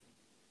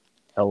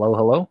Hello,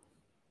 hello.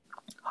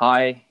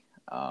 Hi,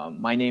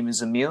 my name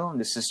is Emil, and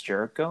this is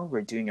Jericho. We're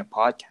doing a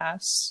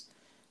podcast,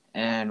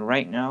 and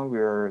right now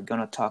we're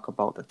going to talk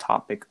about the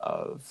topic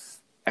of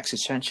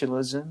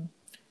existentialism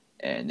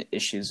and the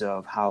issues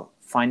of how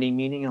finding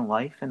meaning in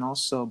life, and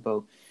also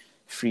about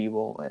free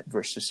will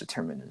versus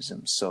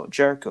determinism. So,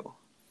 Jericho,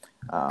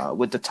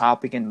 with the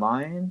topic in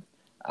mind,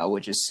 I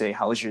would just say,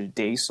 how was your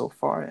day so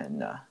far?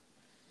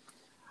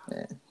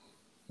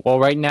 Well,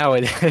 right now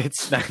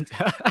it's not.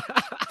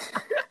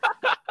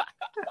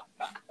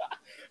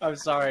 I'm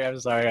sorry. I'm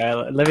sorry.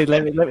 Let me.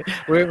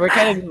 We're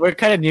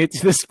kind of new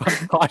to this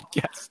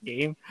podcast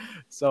game,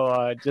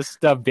 so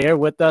just bear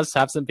with us.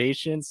 Have some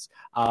patience.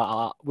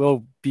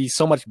 We'll be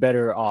so much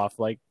better off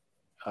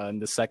in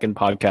the second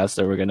podcast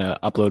that we're gonna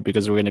upload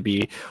because we're gonna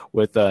be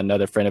with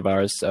another friend of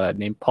ours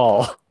named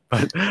Paul.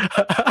 But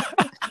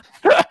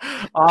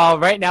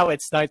right now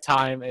it's night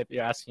time. If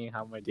you're asking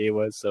how my day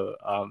was,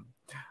 so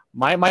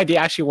my day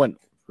actually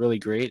went really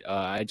great.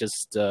 I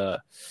just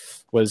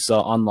was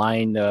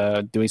online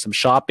doing some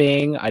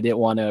shopping. I didn't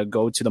want to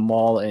go to the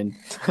mall and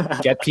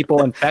get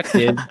people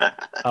infected.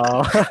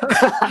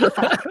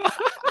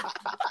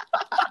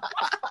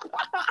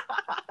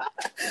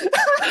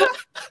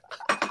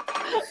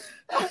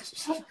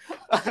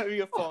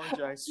 We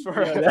apologize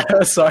for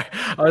Sorry.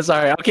 I'm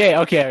sorry.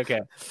 Okay.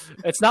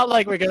 It's not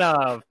like we're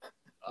gonna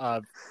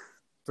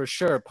for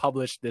sure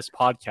publish this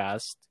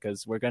podcast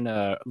because we're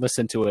gonna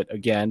listen to it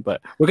again,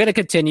 but we're gonna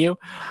continue.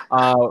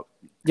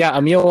 Yeah,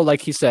 Emil,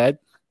 like he said,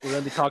 we're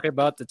gonna be talking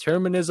about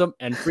determinism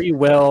and free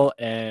will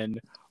and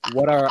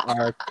what are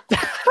our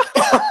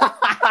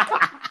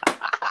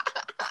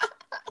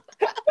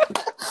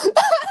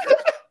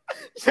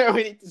Yeah,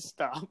 we need to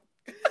stop.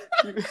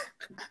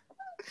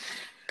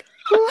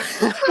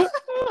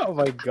 oh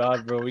my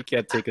god, bro, we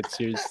can't take it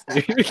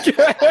seriously.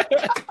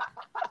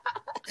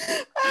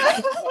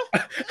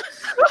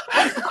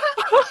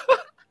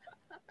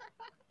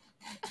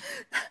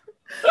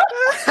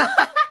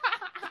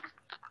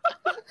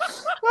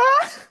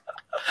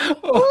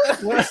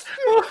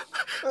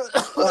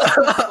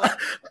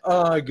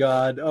 Oh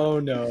god, oh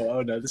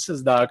no, this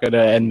is not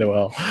gonna end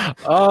well.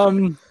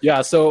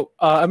 Yeah, so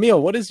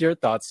Emil, what is your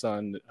thoughts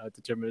on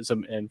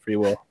determinism and free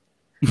will?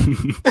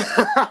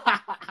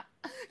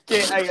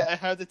 Okay, I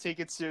have to take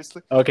it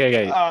seriously.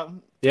 Okay.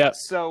 Yeah.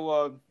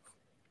 So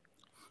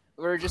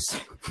we're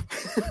just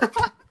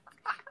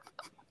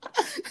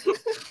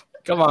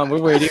Come on,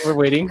 we're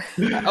waiting.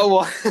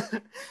 oh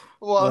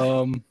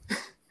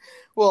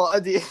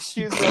well the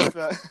issues of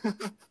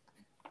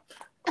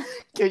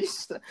can you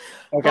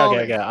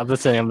Okay. I'm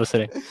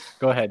listening.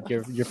 Go ahead.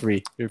 You're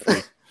free.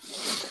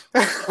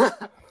 All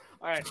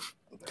right.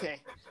 Okay.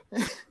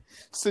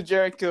 So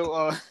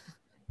Jericho,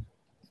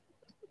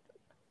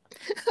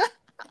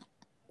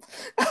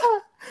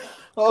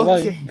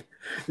 okay.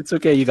 It's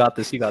okay. You got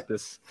this.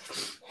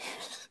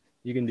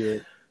 You can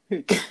do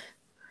it.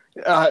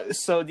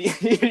 So the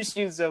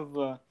issues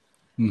of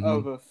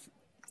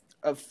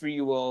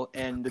free will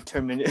and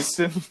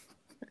determinism.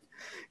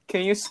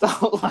 Can you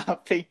stop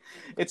laughing?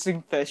 It's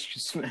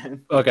infectious,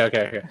 man.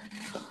 Okay.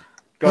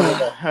 Go.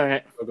 All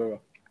right. Go.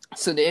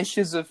 So the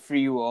issues of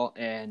free will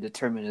and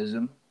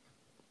determinism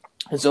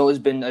has always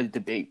been a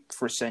debate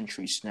for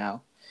centuries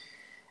now.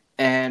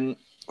 And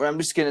I'm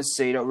just going to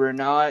say that we're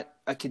not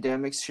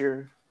academics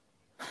here.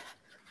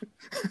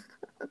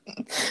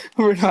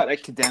 We're not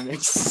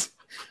academics.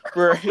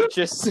 We're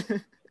just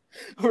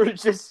we're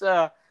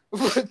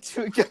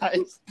two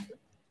guys.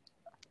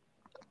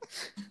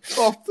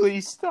 Oh,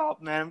 please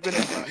stop, man. I'm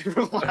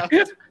gonna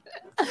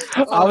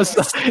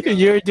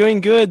You're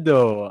doing good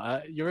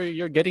though.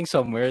 You're getting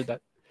somewhere.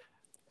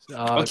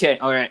 Okay.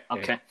 All right.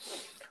 Okay.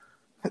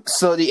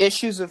 So the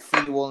issues of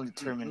free will and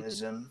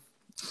determinism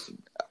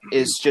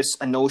is just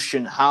a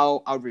notion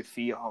how we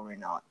feel, how we're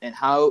not, and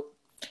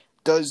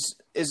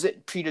is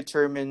it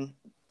predetermined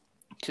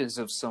because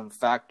of some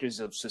factors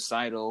of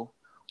societal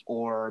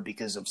or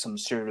because of some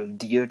sort of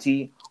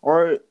deity,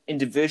 or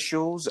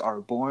individuals are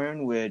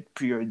born with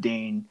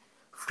preordained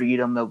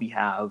freedom that we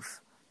have.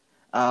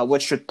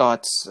 What's your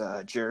thoughts,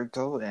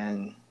 Jericho,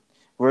 and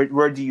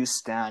where do you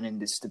stand in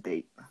this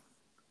debate?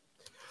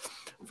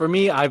 For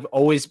me, I've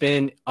always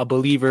been a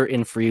believer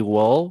in free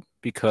will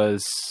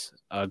because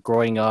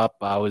growing up,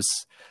 I was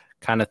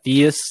kind of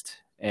theist,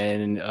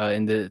 and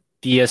in the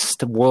theist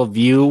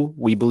worldview,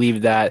 we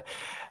believe that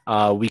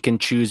we can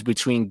choose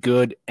between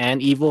good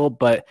and evil,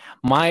 but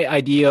my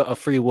idea of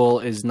free will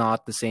is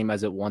not the same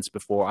as it once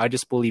before. I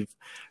just believe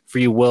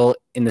free will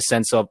in the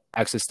sense of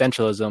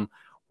existentialism,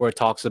 where it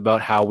talks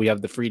about how we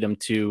have the freedom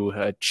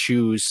to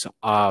choose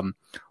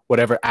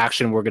whatever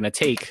action we're going to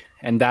take,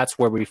 and that's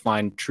where we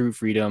find true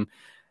freedom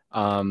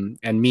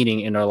and meaning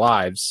in our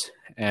lives.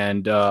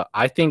 And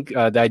I think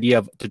the idea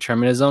of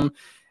determinism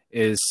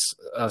is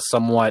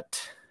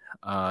somewhat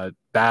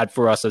bad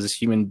for us as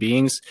human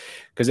beings,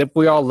 because if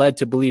we are led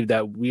to believe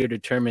that we are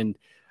determined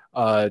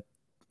by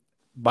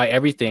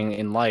everything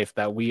in life,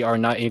 that we are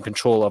not in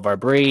control of our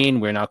brain,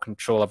 we're not in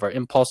control of our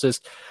impulses,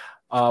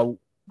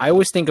 I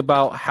always think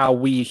about how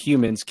we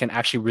humans can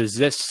actually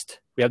resist.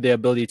 We have the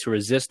ability to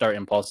resist our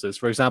impulses.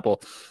 For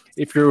example,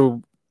 if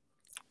you're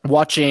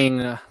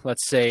watching,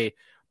 let's say,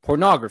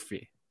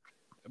 pornography,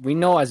 we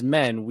know as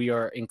men we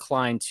are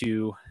inclined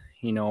to,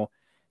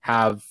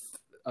 have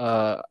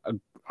a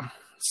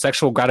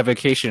sexual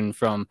gratification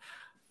from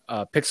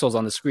pixels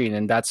on the screen,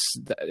 and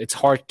it's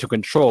hard to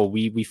control.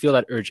 We feel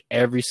that urge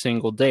every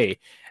single day,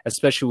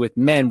 especially with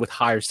men with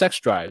higher sex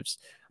drives.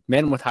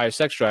 Men with higher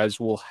sex drives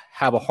will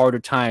have a harder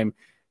time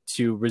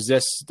to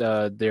resist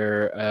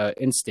their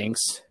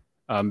instincts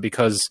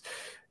because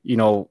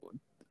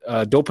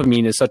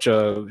dopamine is such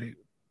a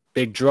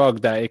big drug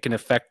that it can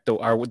affect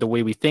the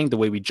way we think, the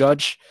way we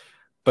judge.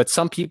 But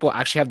some people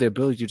actually have the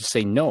ability to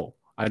say, no,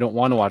 I don't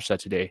want to watch that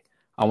today.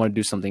 I want to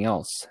do something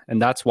else.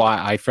 And that's why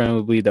I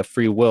firmly believe that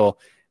free will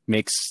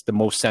makes the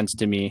most sense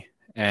to me.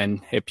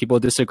 And if people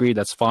disagree,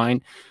 that's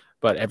fine.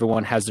 But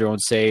everyone has their own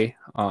say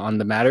on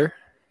the matter.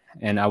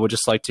 And I would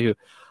just like to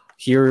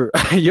hear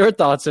your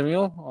thoughts,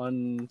 Emil,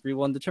 on free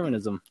will and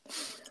determinism.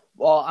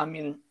 Well, I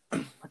mean,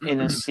 in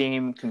the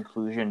same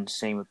conclusion,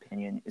 same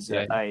opinion, is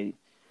that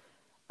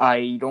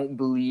I don't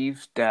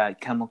believe that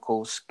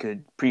chemicals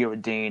could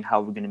preordain how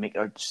we're going to make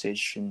our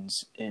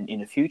decisions in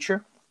the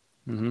future.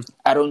 Mm-hmm.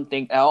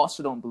 I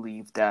also don't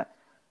believe that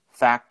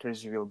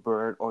factors of your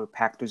birth or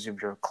factors of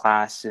your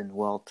class and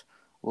wealth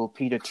will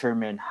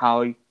predetermine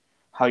how you're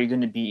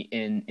going to be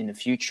in the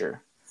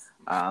future.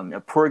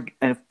 A poor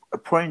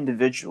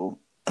individual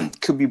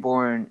could be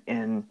born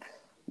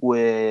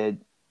with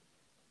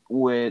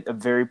a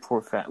very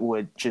poor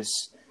with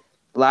just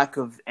lack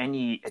of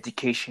any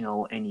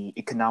educational, any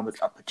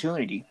economic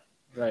opportunity.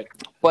 Right.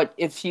 But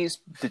if he's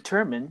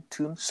determined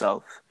to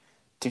himself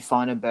to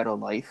find a better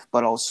life,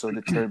 but also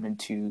determined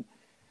to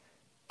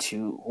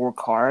work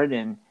hard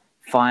and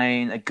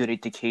find a good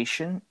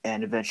education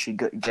and eventually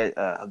get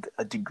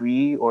a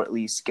degree, or at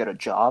least get a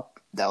job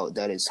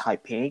that is high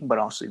paying, but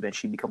also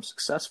eventually become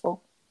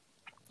successful,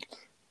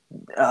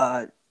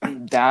 that's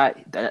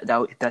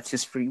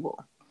his free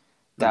will.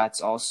 That's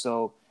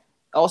also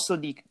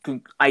the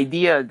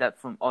idea that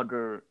from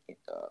other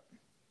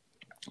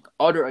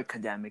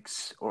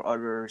academics or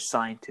other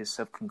scientists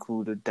have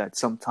concluded that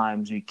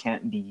sometimes we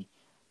can't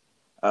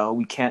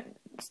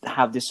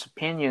have this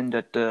opinion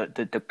that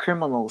the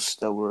criminals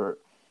that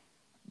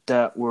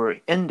were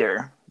in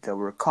there, that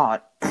were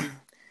caught,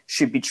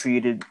 should be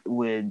treated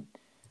with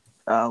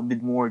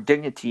more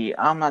dignity.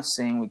 I'm not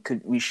saying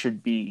we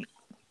should be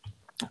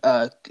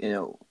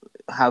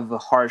have a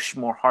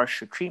more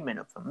harsher treatment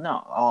of them.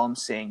 No, all I'm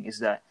saying is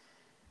that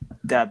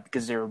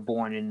because they were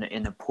born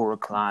in a poorer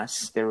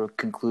class, they will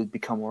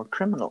become more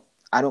criminal.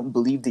 I don't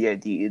believe the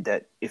idea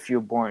that if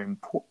you're born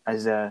in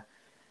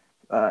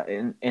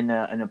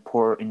a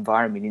poor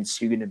environment,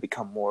 you're going to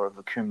become more of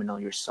a criminal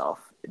yourself.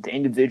 The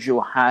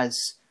individual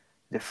has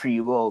the free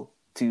will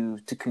to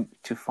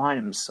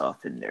find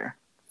himself in there.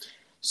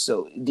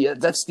 So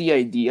that's the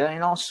idea,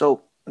 and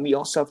also we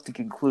also have to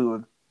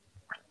conclude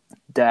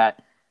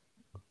that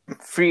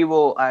free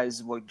will,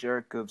 as what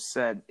Jericho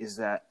said, is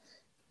that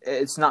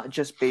it's not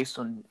just based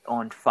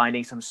on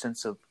finding some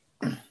sense of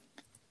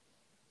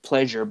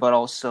pleasure, but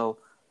also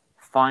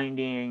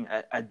finding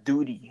a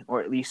duty, or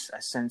at least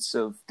a sense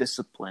of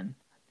discipline.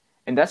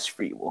 And that's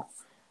free will.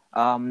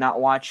 Not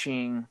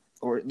watching,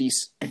 or at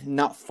least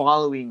not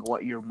following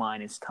what your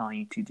mind is telling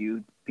you to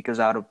do because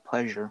out of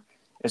pleasure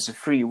is a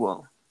free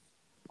will.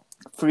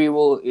 Free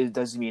will, it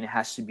doesn't mean it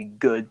has to be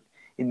good.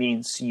 It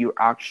means you're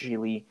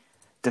actually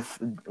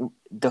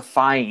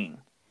defying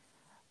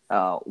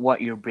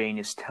what your brain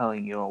is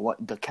telling you, or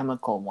what the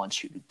chemical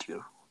wants you to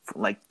do,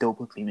 like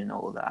dopamine and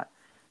all of that.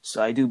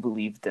 So I do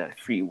believe that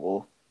free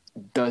will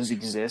does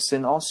exist,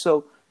 and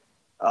also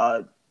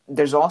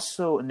there's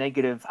also a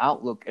negative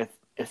outlook if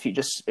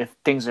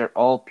things are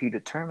all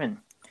predetermined.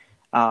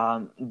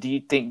 Do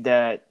you think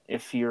that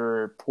if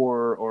you're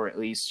poor, or at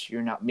least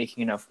you're not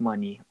making enough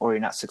money, or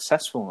you're not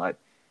successful in life,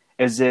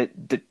 is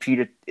it do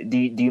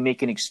you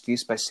make an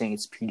excuse by saying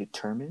it's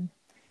predetermined?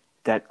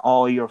 That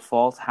all your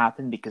fault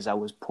happened because I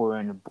was poor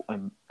and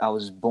I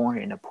was born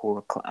in a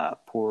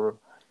poor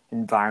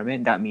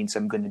environment. That means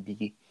I'm going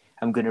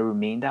to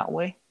remain that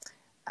way.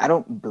 I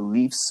don't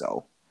believe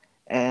so.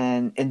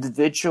 And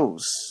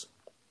individuals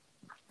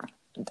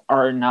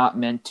are not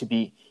meant to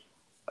be,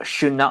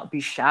 should not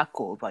be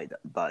shackled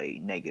by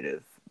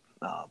negative,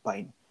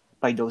 by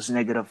those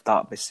negative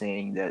thoughts, by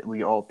saying that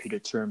we are all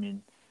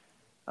predetermined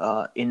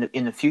in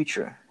the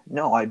future.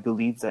 No, I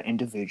believe that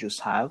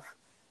individuals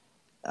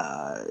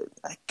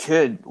I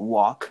could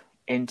walk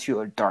into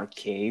a dark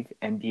cave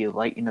and be a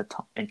light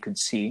and could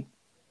see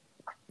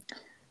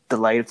the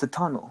light of the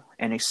tunnel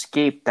and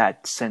escape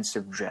that sense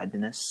of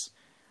dreadness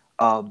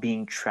of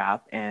being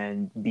trapped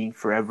and being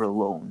forever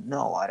alone.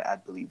 No, I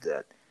believe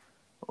that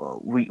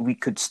we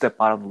could step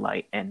out of the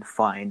light and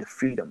find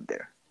freedom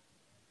there.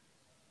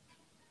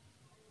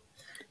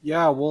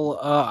 Yeah,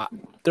 well,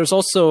 there's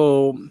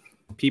also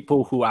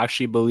people who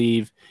actually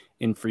believe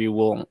in free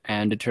will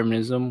and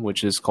determinism,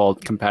 which is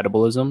called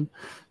compatibilism.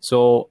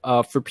 So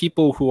for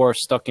people who are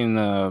stuck in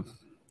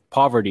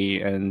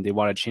poverty and they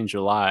want to change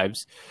their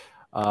lives,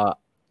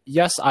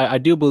 yes, I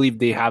do believe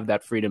they have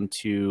that freedom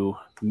to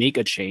make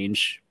a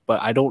change,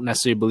 but I don't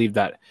necessarily believe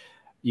that,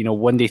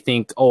 when they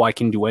think, oh, I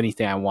can do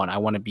anything I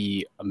want to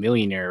be a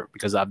millionaire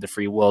because I have the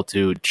free will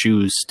to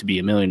choose to be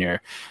a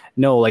millionaire.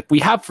 No, like we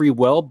have free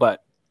will,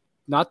 but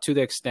not to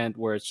the extent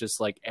where it's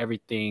just like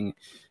everything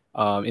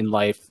in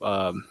life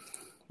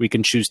we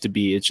can choose to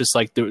be. It's just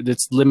like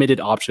it's limited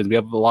options. We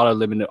have a lot of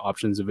limited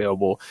options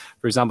available.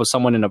 For example,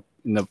 someone in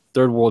a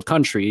third world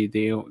country,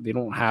 they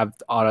don't have,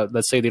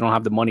 let's say they don't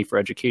have the money for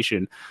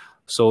education.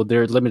 So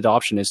their limited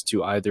option is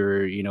to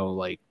either,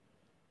 like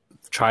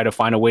try to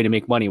find a way to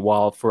make money.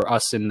 While for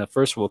us in the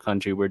first world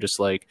country, we're just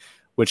like,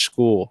 which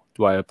school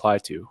do I apply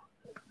to?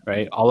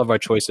 Right. All of our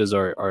choices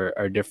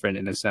are different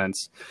in a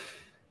sense.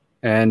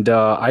 And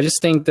I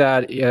just think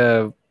that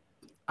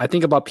I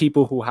think about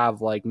people who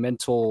have like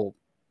mental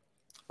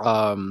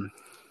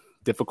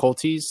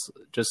difficulties,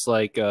 just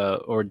like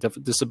or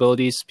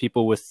disabilities,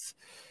 people with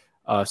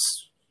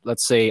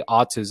let's say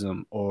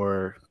autism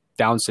or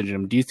Down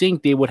syndrome. Do you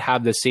think they would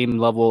have the same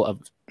level of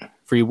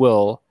free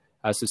will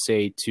as to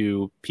say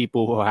to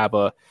people who have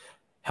a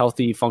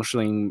healthy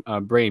functioning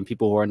brain,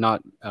 people who are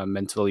not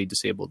mentally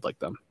disabled like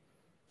them?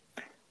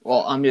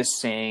 Well, I'm just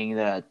saying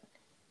that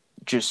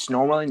just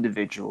normal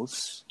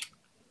individuals.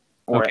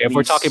 Okay, if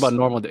we're talking about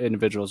normal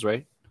individuals,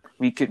 right?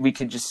 We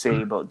could just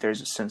say about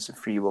there's a sense of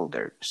free will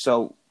there.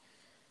 So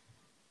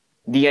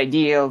the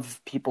idea of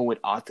people with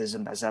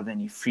autism as having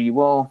any free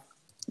will,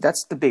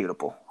 that's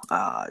debatable.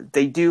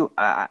 They do.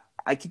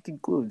 I can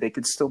conclude they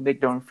could still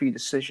make their own free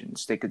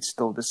decisions. They could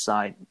still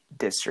decide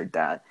this or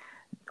that.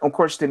 Of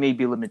course, there may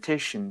be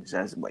limitations,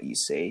 as what you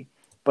say,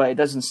 but it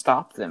doesn't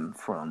stop them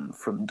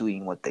from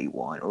doing what they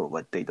want or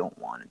what they don't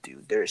want to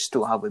do. They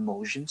still have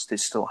emotions. They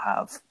still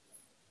have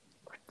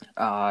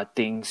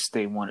things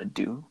they want to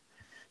do.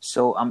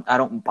 So I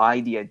don't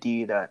buy the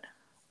idea that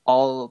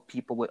all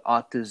people with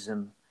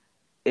autism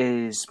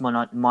is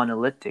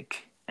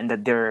monolithic and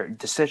that their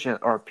decisions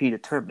are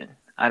predetermined.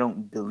 I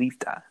don't believe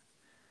that.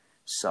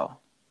 So,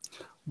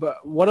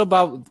 but what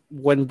about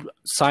when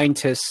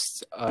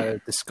scientists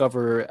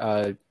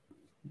discover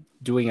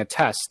doing a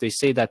test? They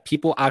say that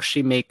people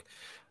actually make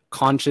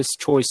conscious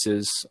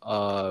choices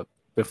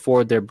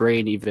before their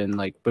brain even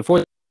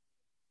before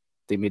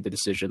they made the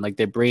decision. Like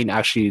their brain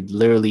actually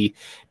literally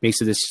makes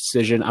a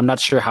decision. I'm not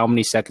sure how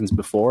many seconds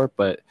before,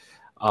 but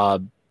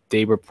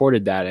they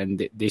reported that,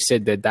 and they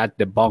said that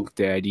debunked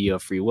the idea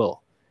of free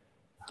will.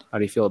 How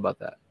do you feel about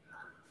that?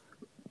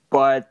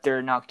 But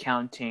they're not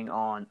counting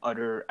on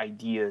other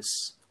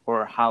ideas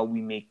or how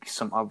we make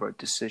some of our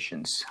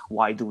decisions.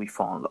 Why do we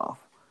fall in love?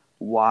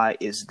 Why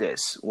is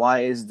this?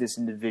 Why is this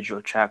individual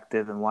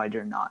attractive and why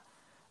they're not?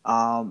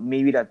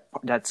 Maybe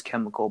that's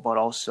chemical, but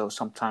also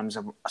sometimes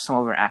some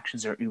of our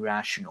actions are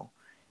irrational,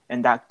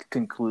 and that could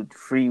conclude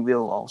free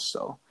will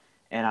also.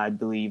 And I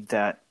believe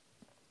that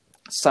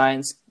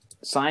science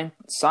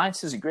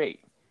is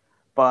great,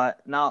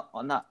 but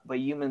but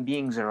human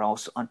beings are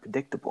also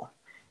unpredictable.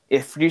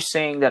 If you're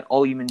saying that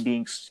all human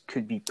beings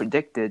could be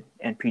predicted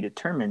and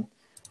predetermined,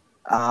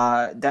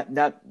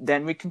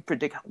 then we can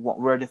predict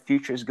where the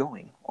future is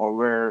going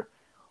or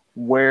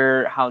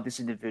how this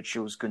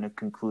individual is going to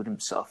conclude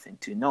himself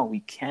into. No,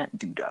 we can't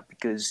do that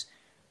because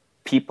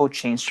people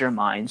change their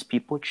minds,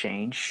 people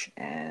change,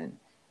 and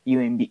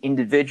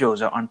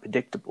individuals are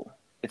unpredictable.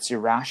 It's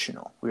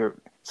irrational.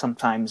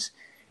 Sometimes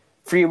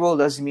free will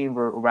doesn't mean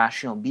we're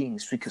rational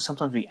beings because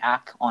sometimes we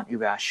act on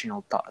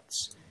irrational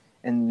thoughts.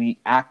 And we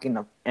act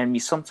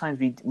sometimes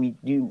we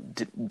do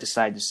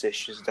decide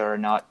decisions that are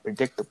not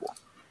predictable.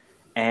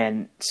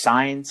 And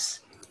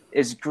science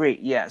is great,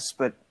 yes,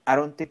 but I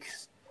don't think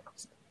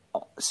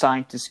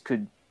scientists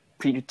could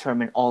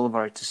predetermine all of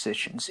our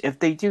decisions. If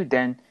they do,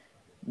 then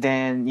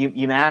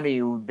humanity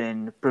would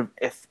been.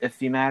 If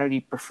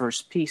humanity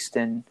prefers peace,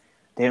 then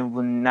there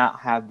would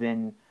not have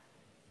been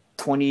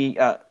 20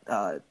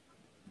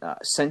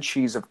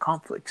 centuries of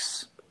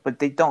conflicts. But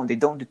they don't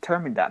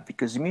determine that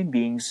because human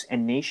beings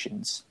and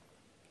nations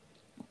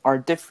are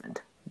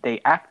different. They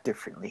act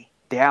differently.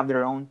 They have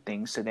their own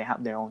things, so they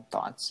have their own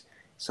thoughts.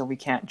 So we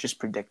can't just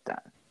predict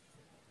that.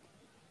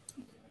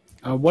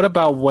 What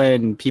about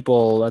when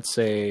people, let's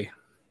say,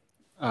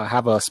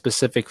 have a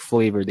specific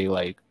flavor they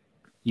like?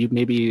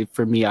 Maybe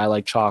for me, I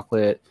like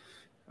chocolate,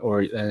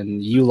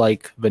 and you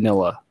like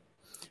vanilla.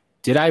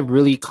 Did I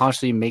really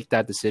consciously make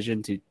that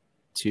decision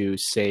to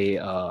say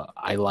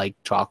I like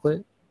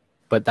chocolate?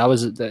 But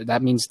that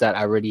means that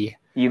I already.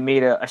 You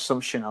made an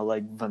assumption I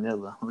like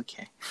vanilla.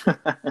 Okay.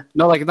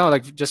 No,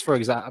 just for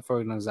an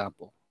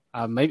example.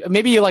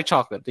 Maybe you like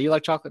chocolate. Do you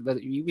like chocolate?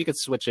 We could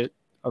switch it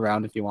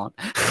around if you want.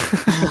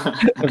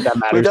 If that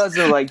matters. Who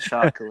doesn't like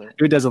chocolate?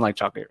 Who doesn't like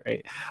chocolate,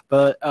 right?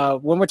 But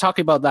when we're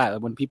talking about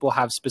that, when people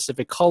have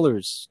specific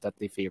colors that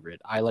they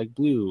favorite, I like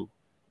blue.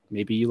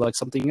 Maybe you like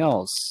something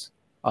else.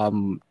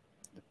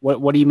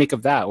 What do you make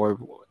of that? Or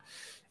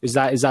is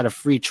that a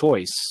free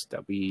choice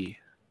that we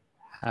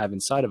have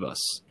inside of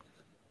us?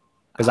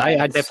 Because I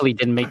definitely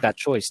didn't make that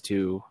choice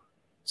to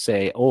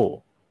say,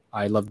 oh,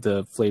 I love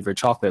the flavored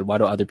chocolate. Why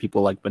do other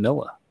people like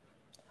vanilla?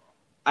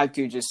 I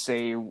could just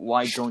say,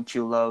 why don't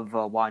you love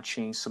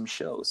watching some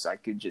shows? I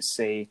could just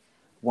say,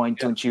 why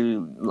don't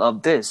you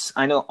love this?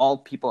 I know all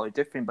people are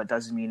different, but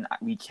doesn't mean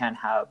we can't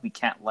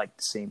like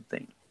the same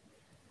thing.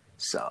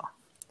 So,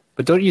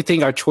 but don't you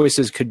think our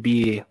choices could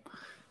be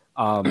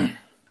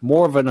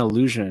more of an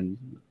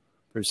illusion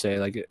per se?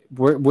 Like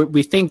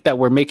we think that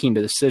we're making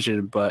the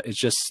decision, but it's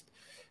just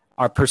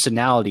our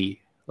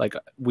personality. Like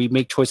we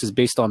make choices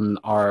based on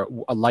our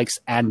likes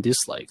and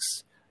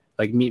dislikes.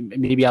 Like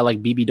maybe I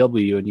like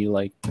BBW and you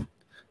like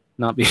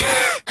not be.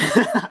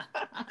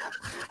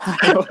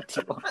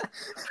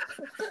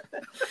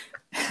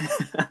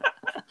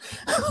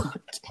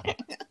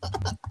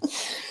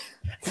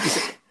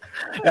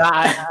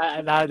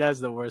 That's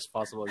the worst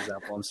possible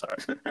example. I'm sorry.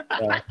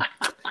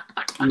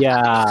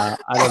 Yeah,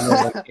 I don't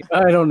know.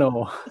 I don't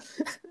know.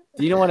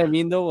 Do you know what I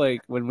mean though?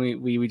 Like when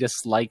we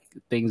just like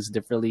things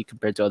differently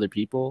compared to other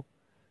people.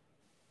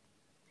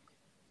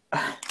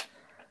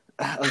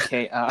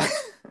 Okay.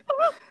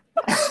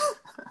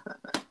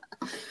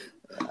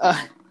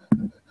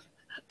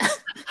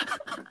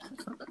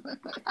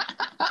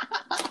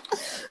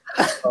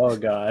 Oh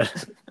God.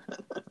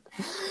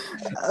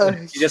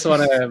 You just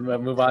want to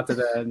move on to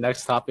the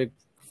next topic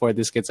before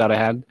this gets out of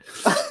hand?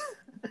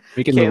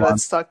 We can move on.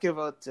 Let's talk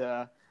about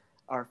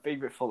our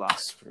favorite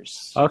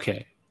philosophers.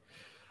 Okay.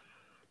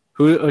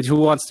 Who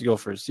wants to go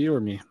first, you or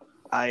me?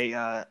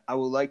 I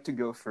would like to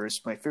go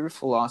first. My favorite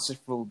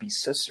philosopher will be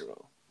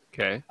Cicero.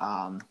 Okay.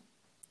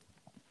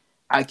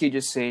 I could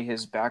just say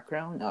his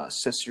background.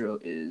 Cicero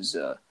is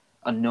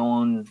a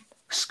known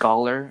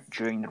scholar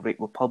during the Great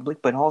Republic,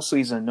 but also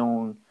he's a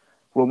known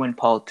Roman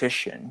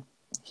politician.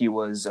 He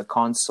was a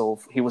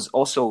consul. He was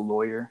also a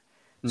lawyer.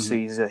 Mm-hmm. So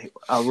he's a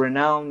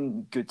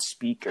renowned good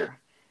speaker.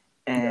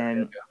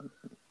 And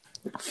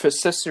for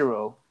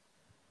Cicero,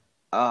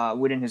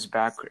 within his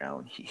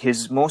background,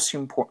 his most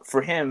important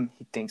for him,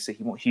 he thinks that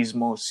his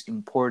most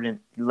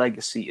important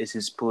legacy is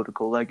his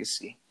political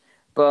legacy.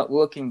 But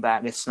looking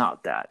back, it's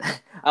not that.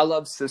 I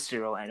love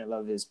Cicero and I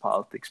love his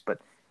politics,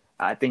 but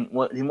I think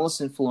what the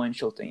most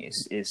influential thing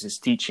is his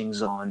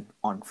teachings on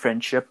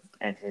friendship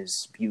and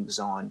his views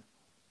on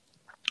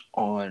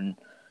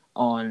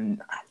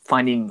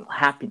finding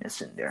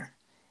happiness in there.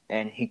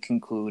 And he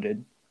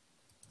concluded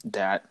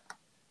that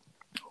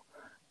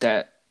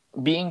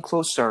being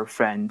close to our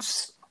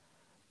friends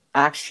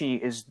actually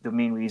is the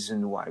main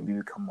reason why we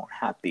become more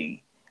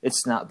happy.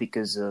 It's not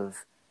because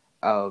of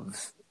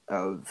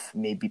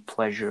maybe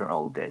pleasure or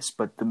all this,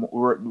 but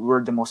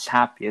we're the most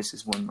happiest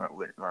is when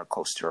we're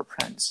close to our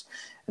friends,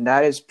 and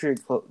that is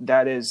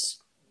that is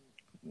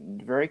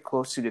very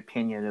close to the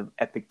opinion of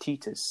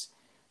Epictetus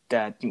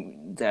that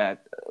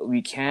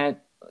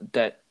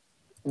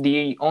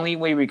the only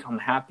way we become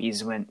happy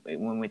is when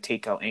we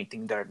take out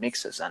anything that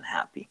makes us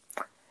unhappy,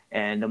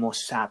 and the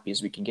most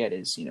happiest we can get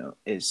is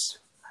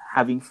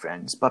having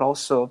friends, but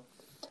also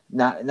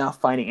not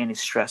finding any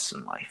stress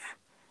in life.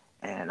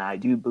 And I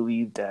do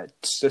believe that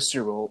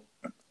Cicero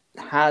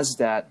has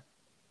that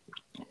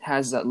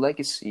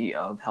legacy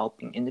of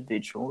helping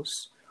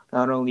individuals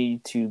not only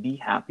to be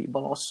happy,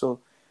 but also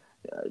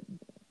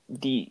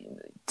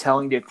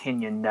telling the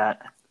opinion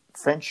that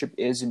friendship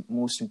is the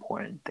most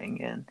important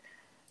thing, and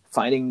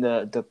finding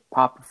the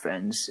proper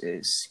friends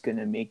is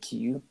gonna make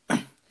you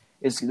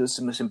is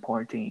the most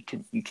important thing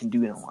you can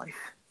do in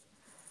life.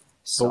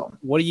 So,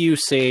 what do you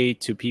say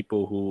to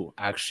people who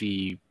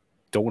actually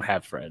don't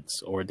have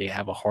friends or they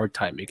have a hard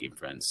time making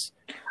friends?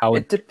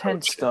 It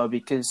depends though,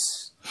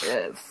 because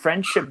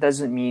friendship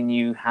doesn't mean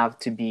you have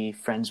to be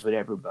friends with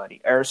everybody.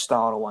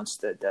 Aristotle once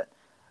said that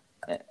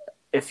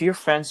if you're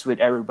friends with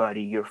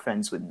everybody, you're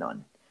friends with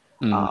none.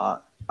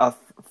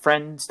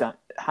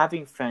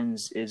 Having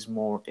friends is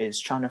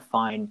trying to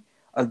find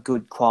a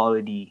good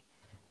quality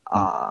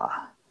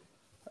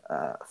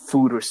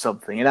food or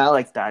something, and I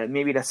like that.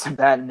 Maybe that's a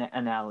bad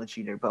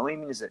analogy there, but what I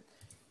mean is that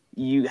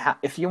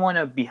if you want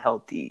to be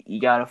healthy, you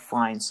gotta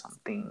find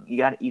something. You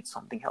gotta eat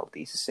something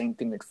healthy. It's the same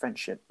thing with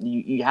friendship.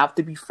 You have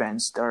to be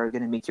friends that are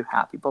gonna make you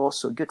happy, but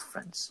also good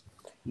friends,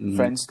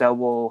 friends that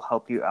will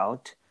help you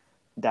out,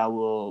 that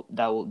will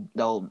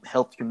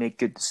help you make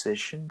good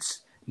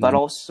decisions, but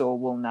also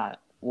that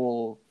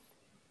will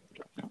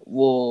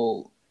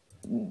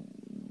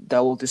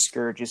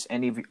discourage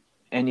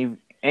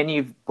any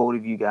of both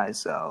of you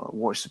guys'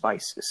 worst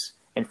vices.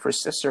 And for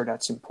Cicero,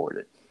 that's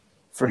important.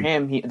 For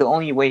him, the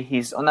only way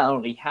he's not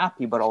only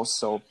happy but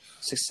also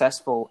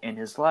successful in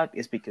his life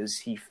is because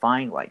he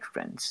find like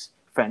friends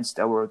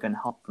that were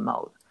gonna help him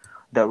out,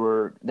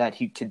 that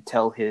he could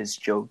tell his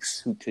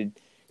jokes,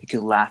 he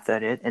could laugh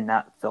at it and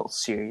not feel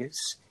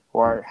serious,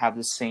 or have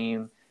the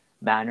same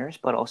manners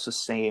but also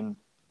same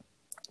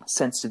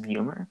sense of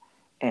humor.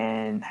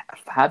 And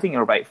having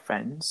a right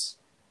friends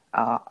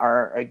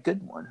are a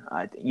good one.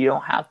 You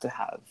don't have to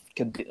have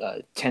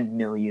 10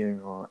 million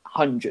or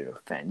 100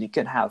 of friends. You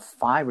can have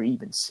 5 or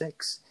even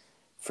 6.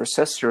 For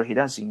Cicero, he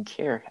doesn't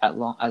care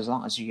as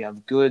long as you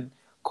have good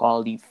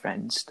quality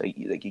friends that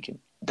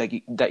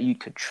you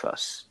could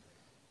trust.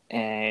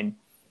 And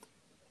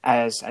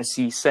as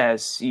he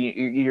says,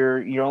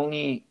 you're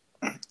only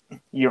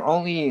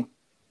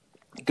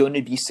going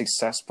to be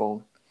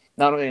successful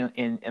not only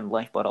in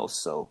life but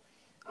also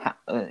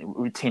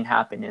retain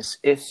happiness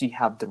if you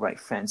have the right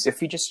friends.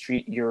 If you just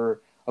treat your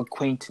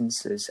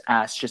acquaintances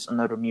as just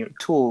another mere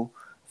tool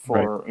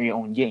for your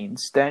own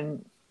gains,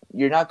 then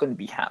you're not going to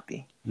be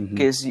happy,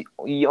 because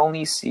you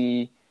only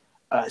see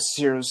a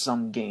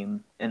zero-sum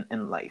game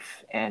in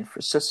life. And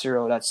for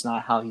Cicero, that's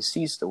not how he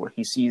sees the world.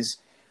 He sees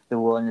the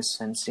world in a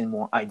sense, in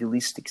more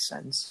idealistic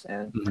sense.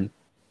 And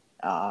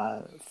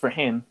for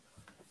him,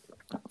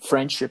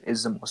 friendship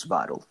is the most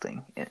vital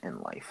thing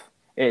in life.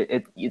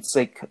 It's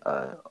like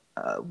I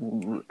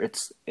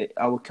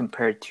would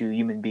compare it to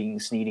human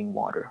beings needing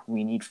water.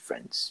 We need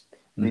friends.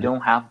 If we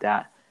don't have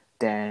that,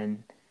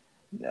 then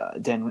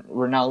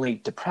we're not only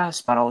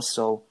depressed, but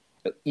also,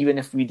 even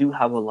if we do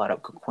have a lot of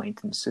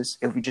acquaintances,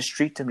 if we just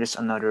treat them as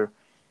another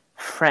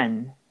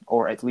friend,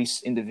 or at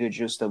least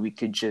individuals that we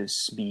could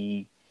just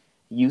be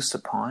used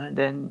upon,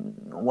 then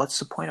what's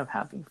the point of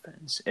having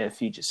friends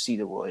if you just see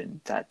the world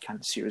in that kind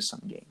of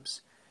zero-sum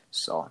games?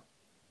 So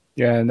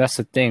yeah, and that's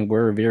the thing.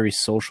 We're a very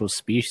social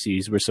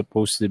species. We're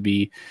supposed to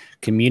be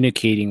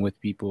communicating with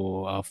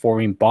people,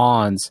 forming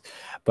bonds.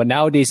 But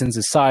nowadays in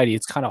society,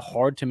 it's kind of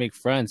hard to make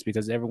friends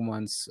because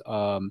everyone's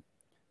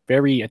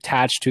very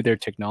attached to their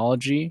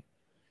technology.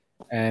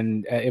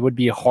 And it would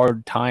be a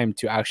hard time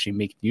to actually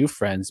make new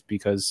friends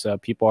because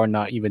people are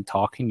not even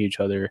talking to each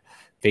other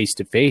face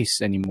to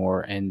face anymore.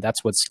 And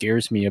that's what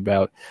scares me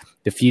about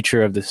the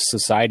future of the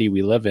society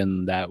we live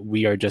in, that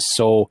we are just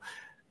so,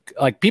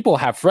 like, people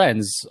have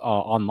friends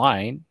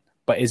online,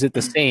 but is it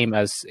the same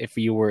as if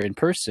you were in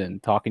person,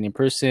 talking in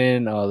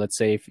person? Let's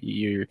say if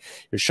you're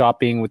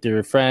shopping with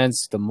your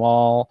friends, the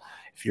mall,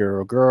 if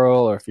you're a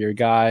girl or if you're a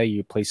guy,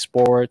 you play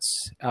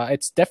sports.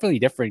 It's definitely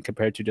different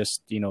compared to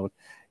just,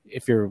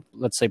 if you're,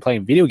 let's say,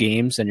 playing video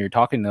games and you're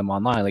talking to them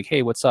online, like,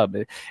 hey, what's up?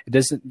 It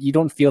doesn't, you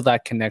don't feel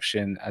that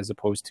connection as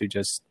opposed to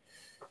just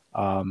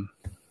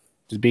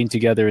being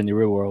together in the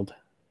real world.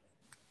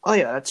 Oh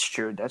yeah, that's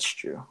true.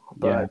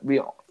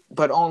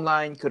 But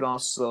online could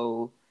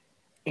also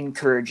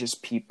encourages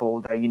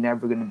people that you're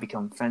never going to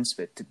become friends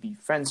with to be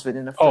friends with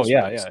in the first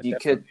place.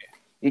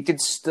 You could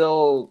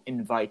still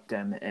invite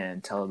them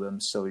and tell them,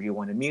 so you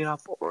want to meet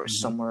up or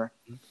somewhere.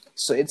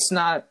 So it's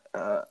not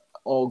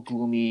all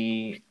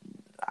gloomy.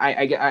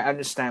 I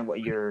understand what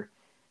your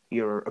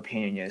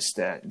opinion is,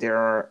 that there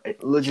are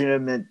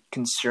legitimate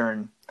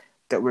concern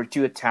that we're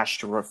too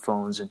attached to our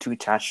phones and too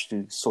attached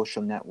to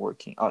social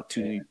networking,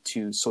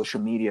 to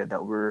social media,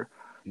 that we're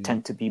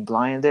tend to be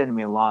blinded and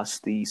we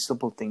lost the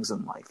simple things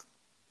in life.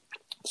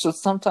 So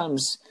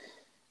sometimes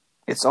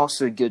it's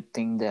also a good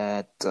thing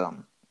that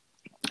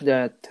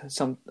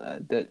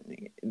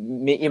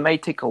it may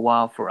take a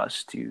while for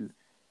us to,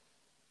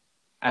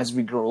 as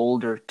we grow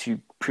older, to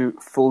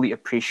fully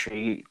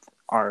appreciate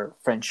our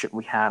friendship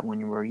we had when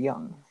we were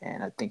young.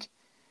 And I think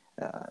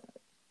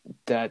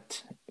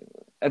that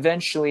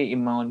eventually,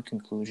 in my own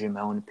conclusion,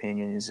 my own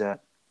opinion is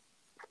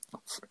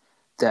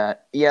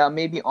that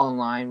maybe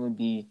online would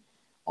be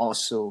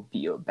also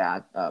be a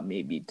bad,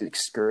 maybe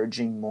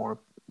discouraging more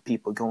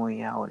people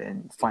going out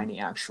and finding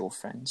actual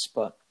friends.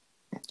 But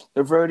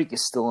the verdict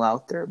is still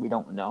out there. We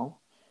don't know,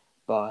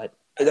 but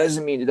it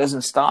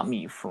doesn't stop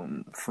me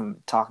from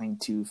talking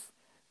to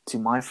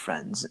my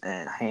friends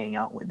and hanging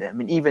out with them.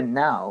 And even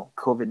now,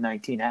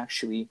 COVID-19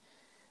 actually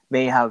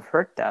may have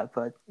hurt that,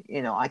 but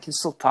I can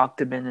still talk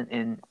to them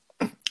in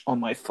on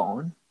my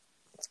phone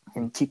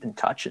and keep in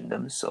touch with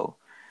them. So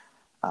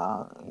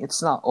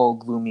it's not all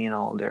gloomy and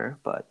all there,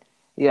 but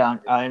yeah,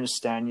 I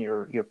understand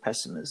your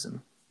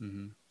pessimism.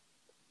 Mm-hmm.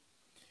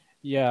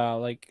 Yeah,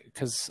 like,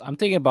 because I'm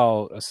thinking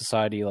about a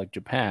society like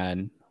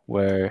Japan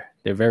where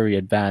they're very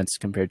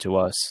advanced compared to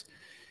us.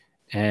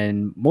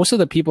 And most of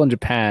the people in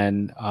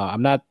Japan,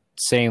 I'm not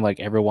saying like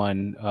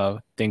everyone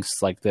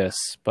thinks like this,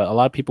 but a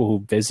lot of people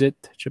who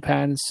visit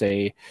Japan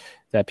say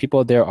that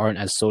people there aren't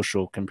as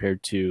social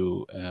compared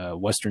to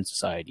Western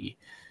society,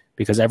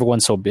 because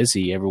everyone's so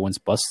busy, everyone's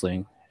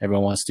bustling,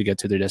 everyone wants to get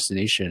to their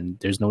destination.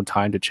 There's no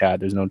time to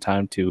chat. There's no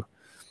time to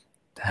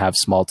have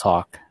small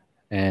talk.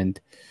 And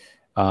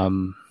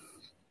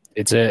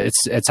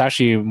it's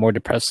actually more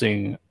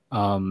depressing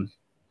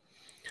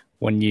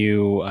when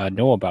you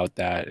know about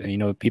that.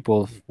 And,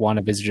 people want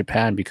to visit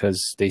Japan because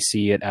they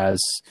see it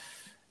as,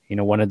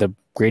 one of the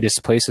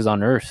greatest places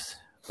on earth.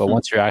 But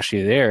once you're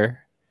actually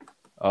there,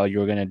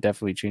 you're going to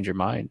definitely change your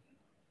mind.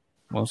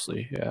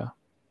 Mostly, yeah.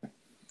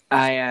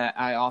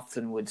 I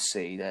often would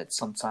say that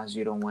sometimes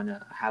you don't want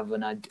to have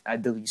an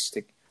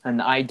idealistic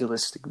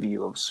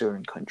view of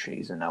certain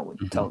countries, and I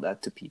would tell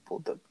that to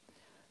people,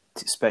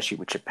 especially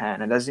with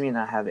Japan. It doesn't mean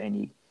I have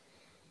any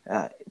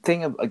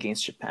thing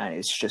against Japan.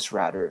 It's just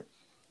rather,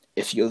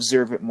 if you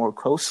observe it more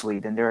closely,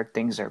 then there are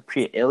things that are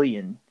pretty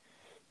alien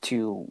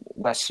to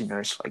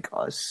Westerners like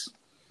us.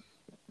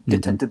 They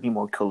tend to be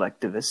more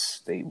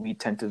collectivists. We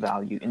tend to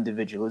value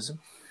individualism.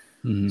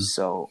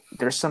 So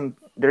there's some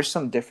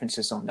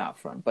differences on that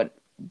front. But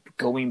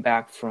going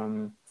back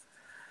from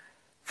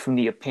from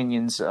the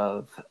opinions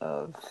of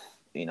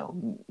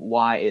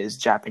why is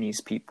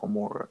Japanese people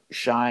more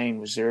shy and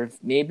reserved.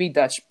 Maybe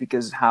that's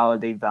because how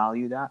they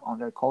value that on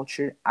their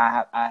culture.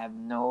 I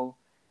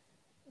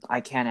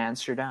can't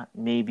answer that.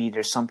 Maybe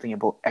there's something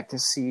about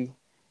ecstasy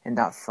in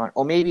that front,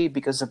 or maybe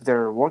because of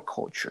their work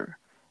culture.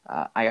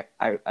 I've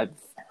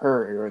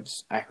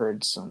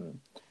heard some,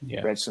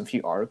 read some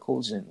few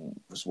articles and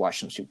was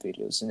watching some few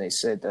videos, and they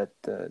said that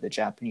the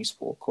Japanese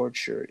work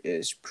culture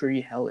is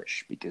pretty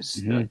hellish because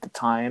the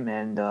time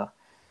and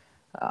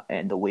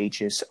the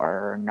wages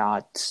are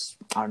not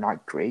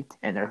great,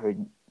 and I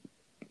heard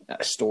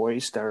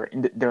stories there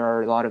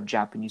are a lot of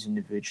Japanese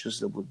individuals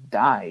that would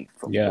die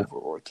from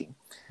overworking.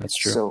 That's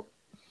true. So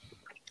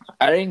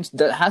I think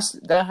that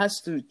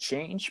has to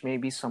change.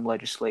 Maybe some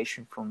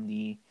legislation from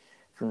the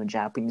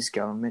Japanese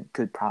government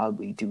could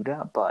probably do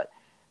that, but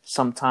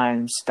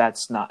sometimes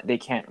they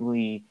can't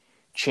really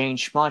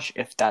change much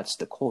if that's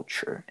the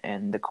culture,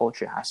 and the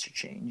culture has to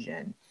change,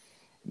 and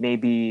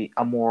maybe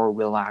a more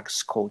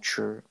relaxed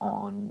culture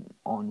on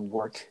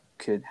work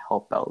could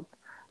help out.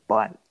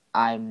 But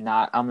I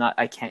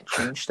can't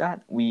change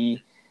that.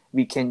 We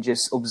can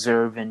just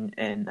observe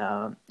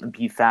and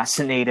be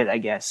fascinated, I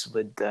guess,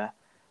 with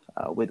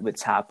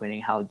what's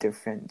happening, how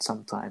different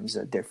sometimes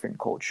a different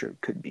culture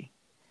could be.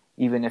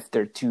 Even if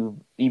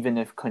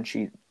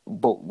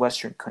both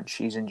Western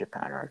countries and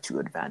Japan are two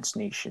advanced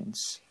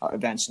nations,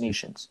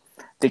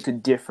 they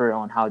could differ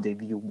on how they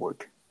view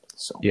work.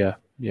 So yeah.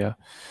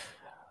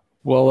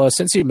 Well,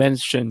 since you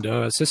mentioned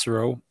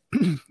Cicero,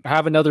 I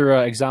have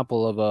another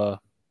example of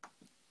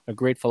a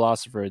great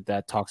philosopher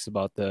that talks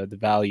about the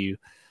value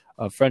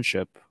of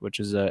friendship, which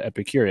is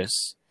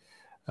Epicurus.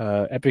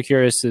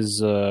 Epicurus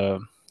is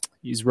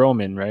he's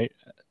Roman, right?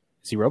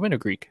 Is he Roman or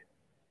Greek?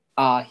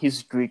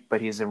 He's Greek, but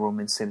he's a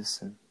Roman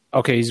citizen.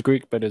 Okay, he's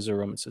Greek, but is a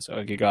Roman citizen.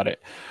 Okay, got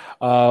it.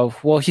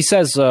 Well, he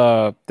says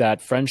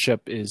that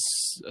friendship is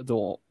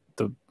the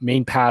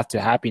main path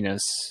to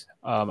happiness.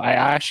 I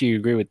actually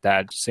agree with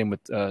that. Same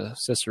with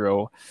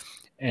Cicero.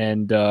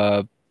 And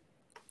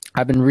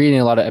I've been reading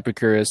a lot of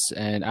Epicurus,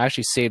 and I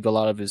actually saved a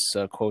lot of his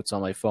quotes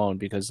on my phone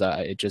because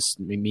it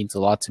means a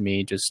lot to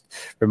me, just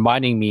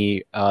reminding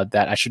me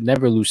that I should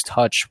never lose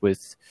touch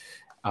with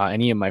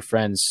any of my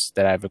friends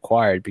that I've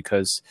acquired,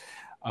 because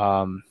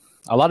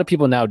a lot of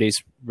people nowadays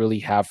really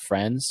have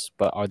friends,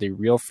 but are they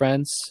real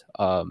friends?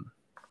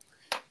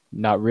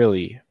 Not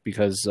really,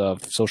 because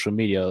of social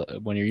media.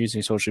 When you're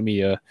using social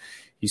media,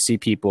 you see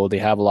people, they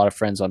have a lot of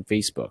friends on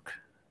Facebook,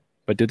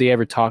 but do they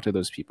ever talk to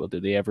those people? Do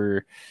they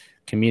ever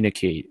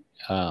communicate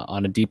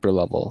on a deeper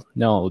level?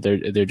 No,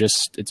 they're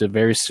just, it's a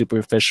very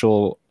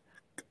superficial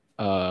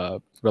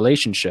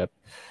relationship.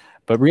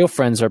 But real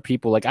friends are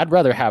people, like, I'd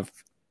rather have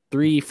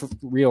 3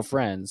 real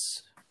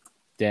friends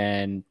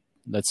than,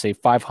 let's say,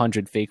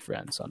 500 fake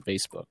friends on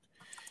Facebook.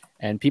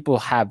 And people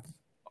have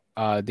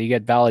they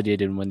get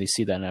validated when they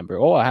see that number.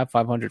 Oh, I have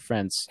 500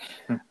 friends.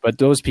 But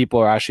those people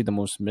are actually the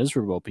most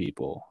miserable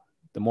people.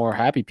 The more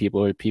happy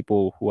people are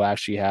people who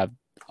actually have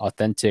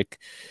authentic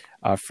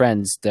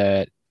friends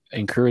that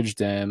encourage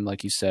them,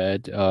 like you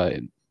said,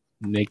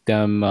 make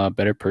them a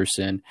better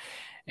person.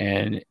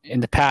 And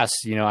in the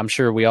past, I'm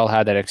sure we all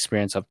had that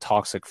experience of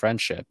toxic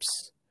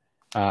friendships.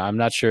 I'm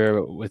not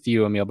sure with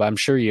you, Emil, but I'm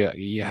sure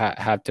you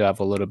have to have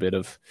a little bit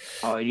of.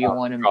 Oh, you don't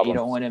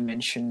want to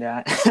mention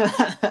that.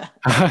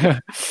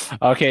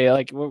 Okay,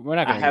 like we're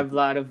not. I have a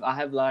lot of.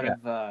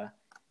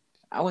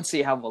 I wouldn't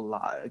say I have a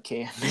lot.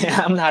 Okay,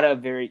 I'm not a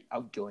very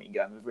outgoing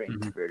guy. I'm a very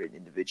introverted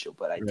individual,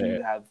 but I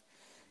do have.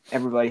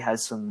 Everybody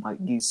has some, like,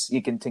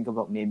 you can think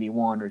about maybe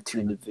 1 or 2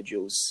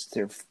 individuals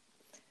they're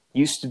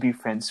used to be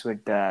friends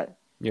with that.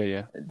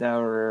 Yeah.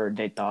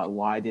 They thought,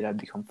 why did I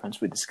become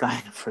friends with this guy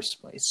in the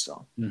first place?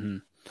 So.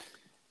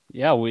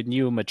 Yeah, when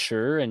you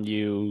mature and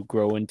you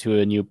grow into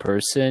a new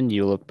person,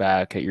 you look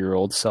back at your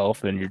old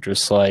self and you're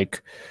just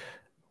like,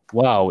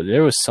 wow,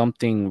 there was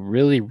something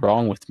really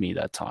wrong with me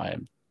that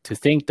time. To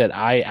think that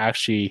I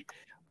actually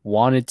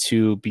wanted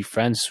to be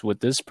friends with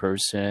this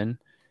person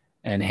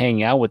and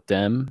hang out with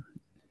them,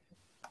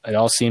 it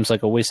all seems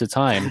like a waste of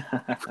time.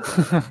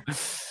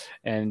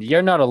 And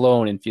you're not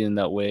alone in feeling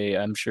that way.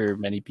 I'm sure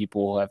many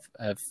people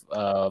have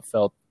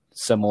felt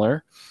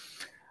similar.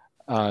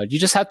 You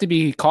just have to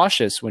be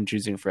cautious when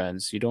choosing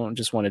friends. You don't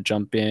just want to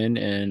jump in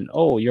and,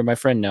 oh, you're my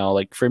friend now.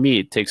 Like, for me,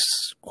 it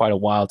takes quite a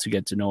while to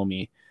get to know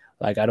me.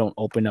 Like, I don't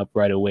open up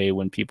right away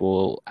when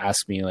people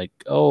ask me, like,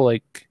 oh,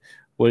 like,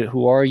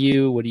 who are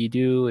you? What do you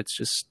do? It's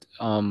just,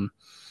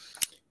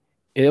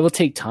 it will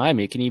take time.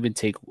 It can even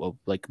take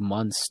like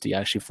months to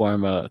actually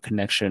form a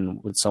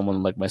connection with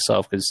someone like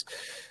myself, because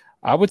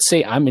I would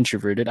say I'm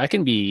introverted. I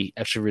can be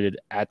extroverted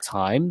at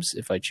times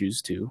if I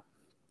choose to,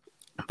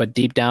 but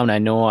deep down, I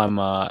know I'm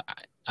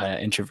an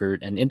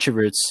introvert. And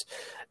introverts,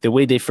 the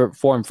way they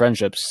form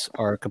friendships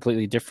are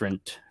completely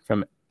different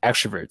from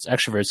extroverts.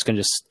 Extroverts can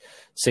just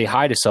say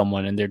hi to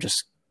someone and they're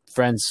just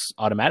friends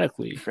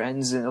automatically.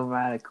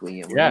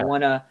 Yeah.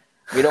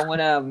 We don't want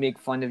to make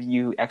fun of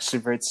you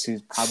extroverts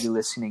who's probably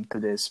listening to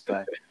this,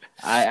 but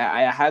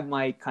I have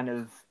my kind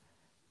of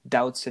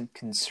doubts and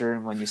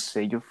concern when you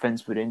say you're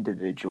friends with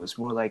individuals.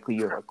 More likely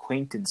you're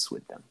acquaintance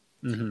with them.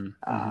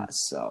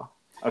 So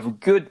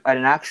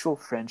an actual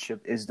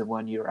friendship is the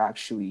one you're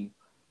actually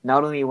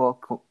not only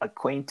well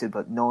acquainted,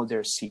 but know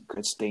their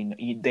secrets.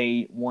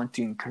 They want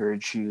to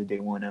encourage you. They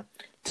want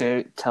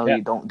to tell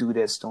you, don't do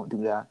this, don't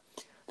do that.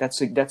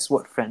 That's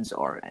what friends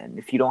are. And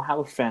if you don't have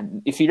a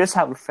friend, if you just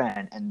have a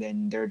friend and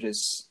then they're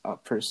just a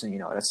person,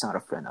 that's not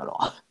a friend at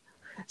all.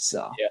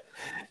 So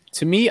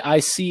to me, I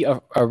see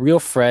a real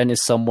friend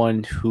is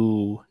someone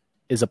who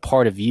is a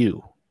part of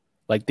you.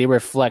 Like they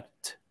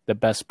reflect the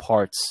best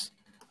parts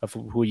of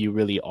who you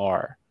really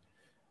are.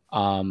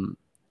 An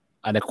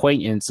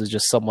acquaintance is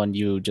just someone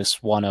you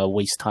just want to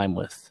waste time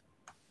with.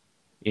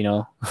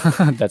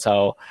 That's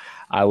how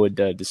I would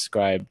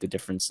describe the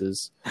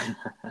differences.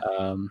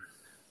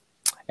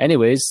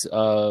 Anyways,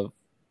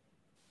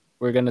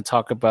 we're going to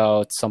talk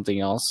about something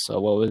else.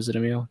 What was it,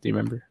 Emil? Do you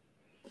remember?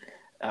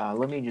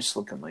 Let me just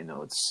look at my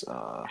notes.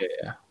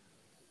 Yeah.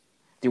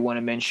 Do you want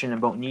to mention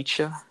about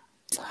Nietzsche?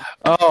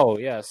 Oh,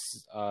 yes.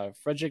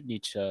 Friedrich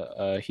Nietzsche.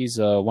 He's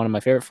one of my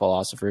favorite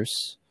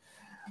philosophers.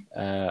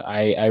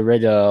 I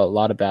read a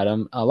lot about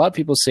him. A lot of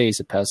people say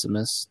he's a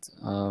pessimist.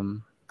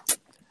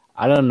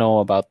 I don't know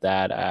about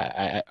that.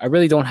 I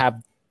really don't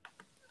have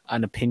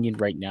an opinion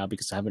right now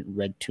because I haven't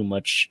read too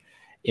much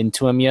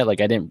into him yet.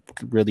 Like I didn't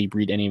really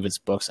read any of his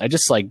books. I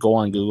just go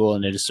on Google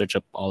and I just search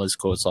up all his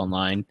quotes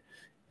online,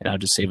 and I'll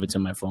just save it to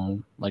my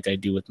phone like I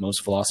do with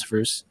most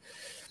philosophers.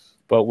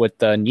 But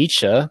with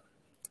Nietzsche,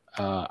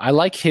 I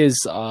like his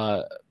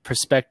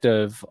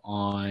perspective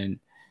on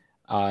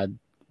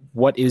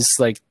what is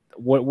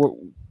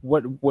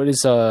what is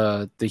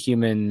the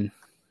human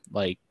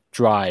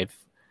drive,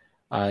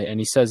 and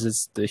he says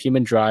it's the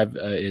human drive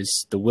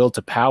is the will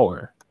to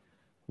power.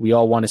 We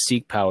all want to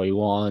seek power.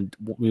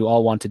 We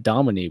all want to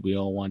dominate. We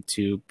all want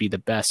to be the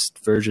best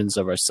versions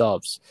of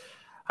ourselves.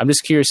 I'm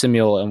just curious,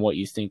 Emil, and what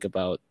you think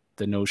about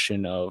the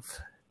notion of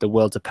the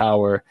will to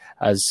power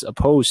as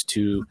opposed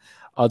to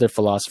other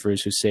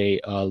philosophers who say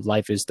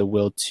life is the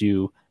will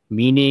to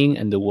meaning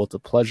and the will to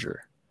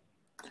pleasure.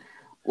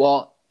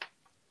 Well,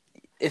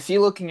 if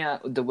you're looking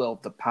at the will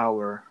to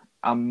power,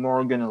 I'm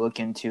more going to look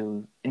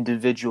into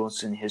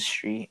individuals in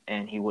history,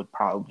 and he would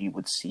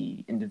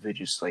see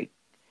individuals like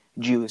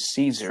Julius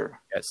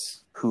Caesar,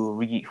 yes,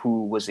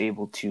 who was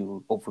able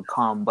to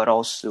overcome but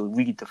also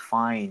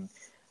redefine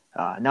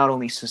not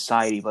only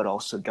society but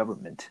also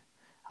government.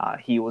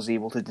 He was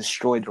able to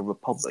destroy the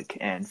republic,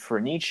 and for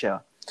Nietzsche,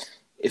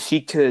 if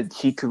he could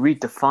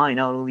redefine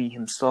not only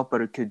himself but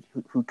who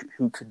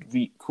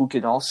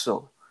could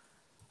also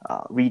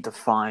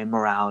redefine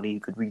morality,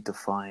 who could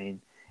redefine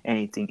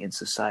anything in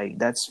society.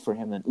 That's for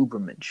him an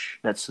Übermensch.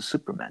 That's the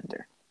Superman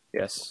there.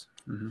 Yes.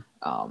 Mm-hmm.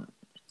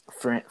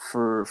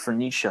 For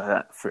Nietzsche,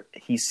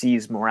 he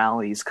sees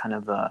morality as kind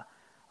of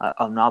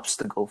an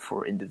obstacle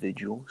for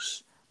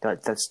individuals.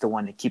 That's the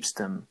one that keeps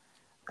them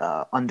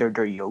under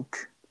their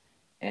yoke,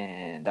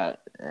 and that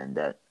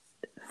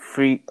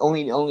free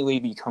only way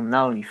to become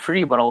not only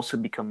free but also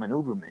become an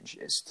Übermensch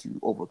is to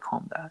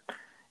overcome that.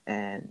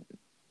 And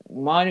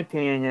my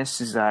opinion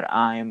is that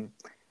I'm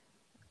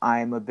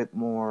a bit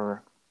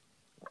more.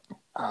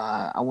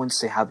 I wouldn't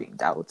say having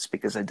doubts,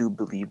 because I do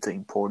believe the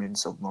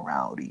importance of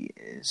morality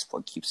is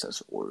what keeps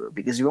us order.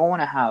 Because you don't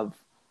want to have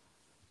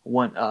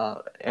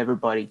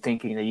everybody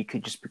thinking that you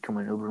could just become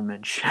an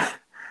Übermensch.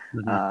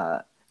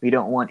 Mm-hmm. We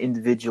don't want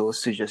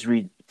individuals to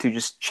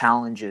just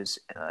challenges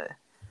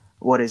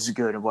what is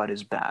good and what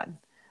is bad.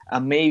 I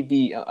may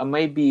be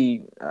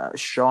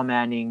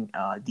strawmanning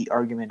the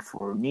argument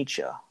for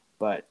Nietzsche,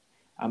 but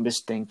I'm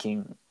just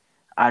thinking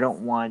I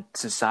don't want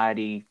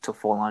society to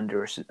fall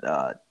under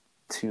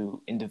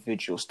to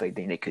individuals that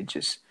they could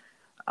just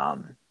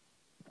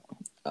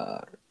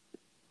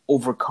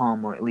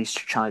overcome, or at least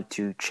try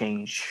to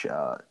change,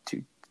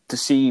 to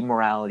see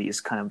morality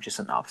as kind of just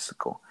an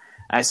obstacle.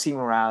 I see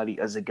morality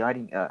as a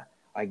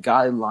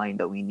guideline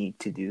that we need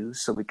to do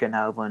so we can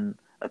have a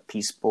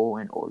peaceful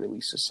and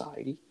orderly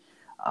society.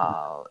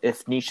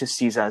 If Nietzsche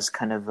sees as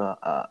kind of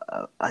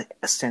a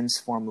sense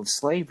form of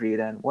slavery,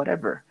 then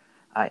whatever.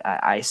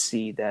 I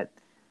see that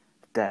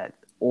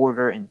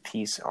order and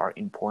peace are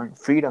important.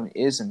 Freedom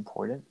is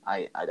important.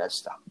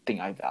 That's the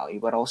thing I value.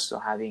 But also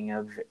having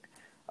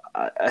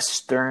a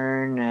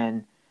stern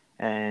and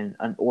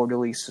an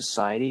orderly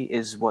society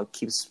is what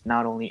keeps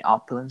not only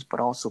opulence but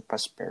also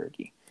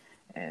prosperity.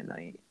 And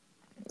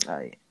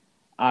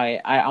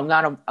I'm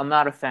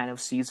not a fan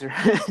of Caesar.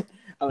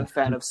 I'm a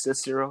fan of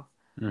Cicero.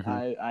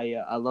 Mm-hmm.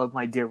 I love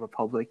my dear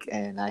Republic,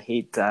 and I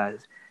hate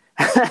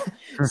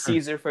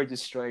Caesar for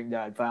destroying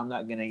that. But I'm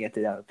not gonna get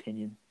to that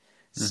opinion.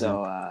 Mm-hmm.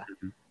 So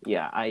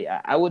yeah,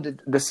 I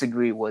would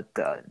disagree with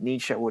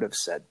Nietzsche would have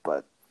said,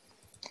 but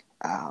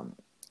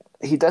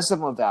he does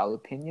have a valid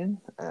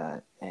opinion,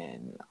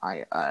 and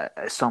I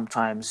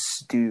sometimes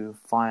do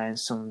find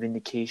some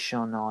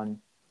vindication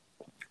on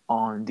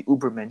the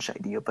Übermensch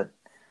idea, but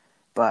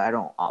I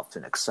don't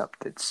often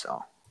accept it.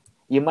 So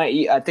you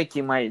might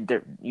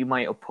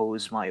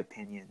oppose my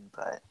opinion,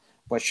 but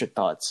What's your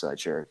thoughts,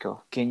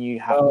 Jericho? Can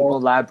you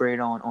elaborate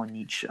on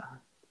Nietzsche?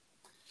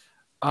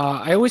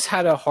 I always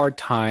had a hard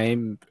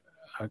time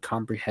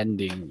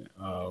comprehending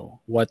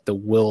what the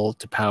will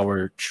to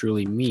power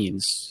truly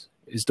means.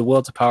 Is the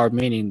will to power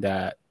meaning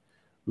that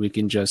we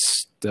can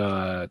just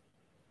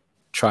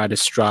try to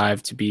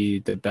strive to be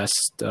the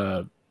best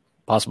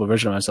possible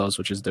version of ourselves,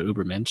 which is the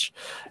Übermensch?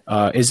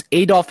 Is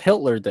Adolf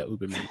Hitler the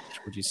Übermensch,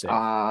 would you say?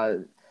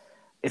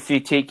 If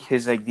you take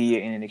his idea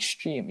in an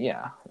extreme,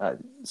 yeah.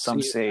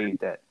 Some say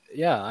that.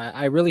 Yeah,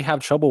 I really have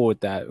trouble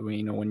with that.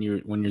 You know, when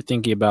you're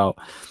thinking about,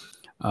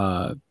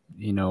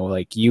 you know,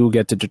 like you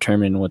get to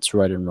determine what's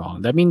right and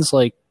wrong. That means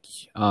like,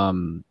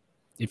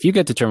 if you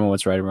get to determine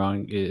what's right and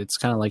wrong, it's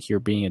kind of like you're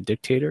being a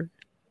dictator.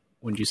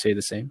 Wouldn't you say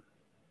the same?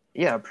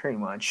 Yeah, pretty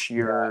much.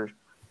 You're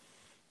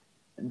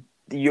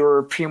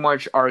pretty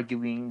much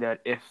arguing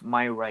that if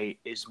my right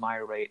is my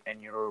right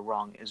and your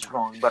wrong is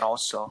wrong, but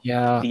also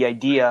the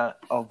idea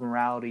of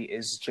morality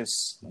is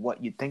just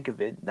what you think of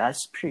it.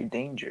 That's pretty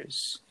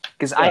dangerous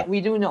because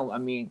we do know. I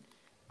mean,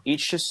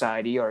 each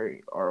society are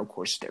of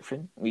course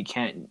different. We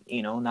can't,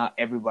 you know, not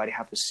everybody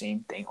have the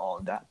same thing. All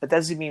of that, but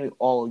doesn't mean we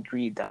all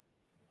agree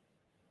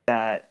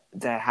that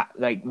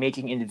like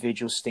making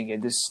individuals think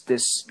that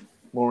this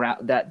moral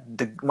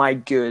my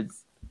good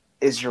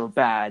is your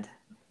bad.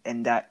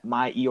 And that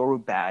your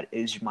bad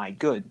is my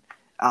good.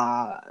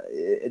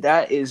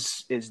 That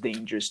is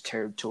dangerous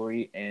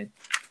territory, and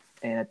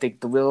I think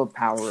the will of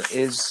power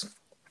is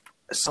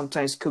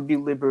sometimes could be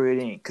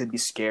liberating, it could be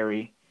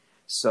scary.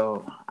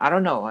 So I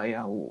don't know.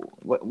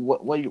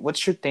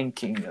 What's your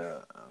thinking,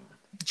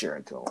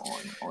 Jericho,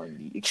 on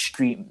the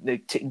extreme,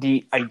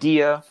 the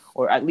idea,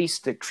 or at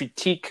least the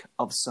critique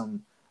of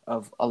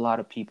a lot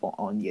of people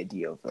on the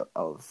idea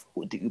of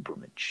the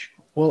Übermensch?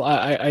 Well,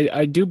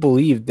 I do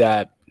believe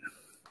that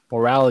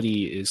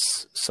morality is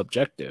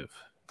subjective,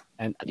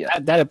 and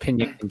that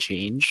opinion can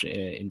change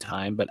in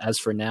time. But as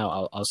for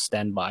now, I'll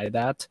stand by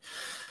that.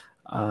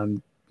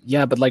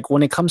 But like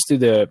when it comes to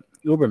the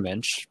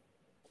Übermensch,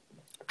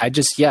 I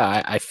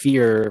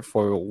fear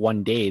for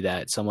one day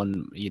that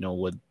someone, you know,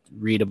 would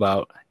read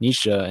about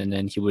Nietzsche and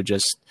then he would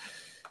just,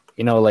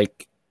 you know,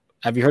 like,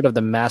 have you heard of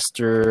the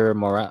master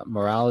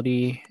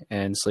morality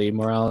and slave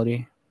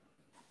morality?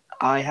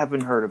 I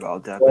haven't heard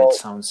about that, but it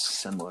sounds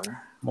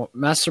similar.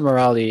 Master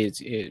morality,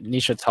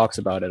 Nietzsche talks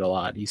about it a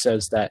lot. He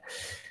says that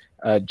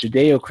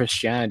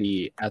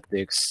Judeo-Christianity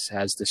ethics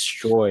has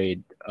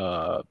destroyed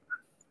the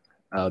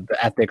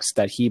ethics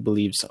that he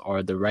believes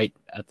are the right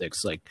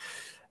ethics. Like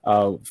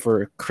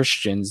for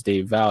Christians,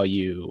 they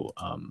value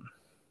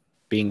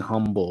being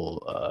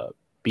humble,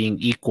 being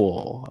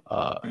equal.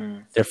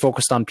 They're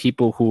focused on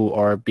people who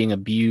are being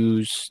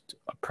abused,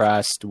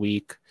 oppressed,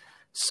 weak,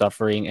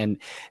 suffering, and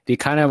they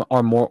kind of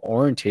are more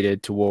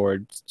orientated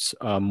towards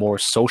more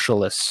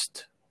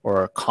socialist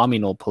or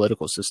communal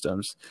political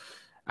systems.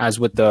 As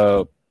with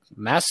the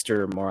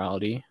master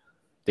morality,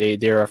 they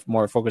are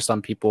more focused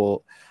on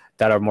people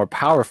that are more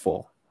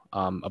powerful,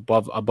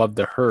 above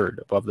the herd,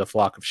 above the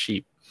flock of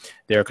sheep.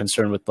 They are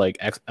concerned with like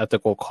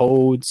ethical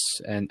codes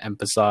and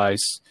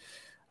emphasize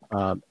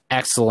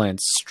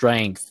excellence,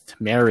 strength,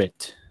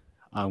 merit,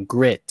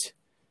 grit,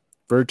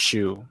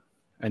 virtue.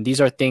 And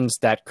these are things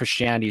that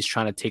Christianity is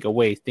trying to take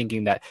away,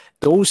 thinking that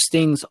those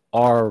things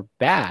are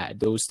bad,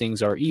 those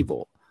things are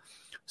evil.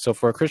 So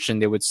for a Christian,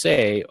 they would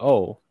say,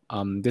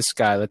 this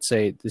guy, let's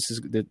say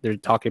they're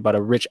talking about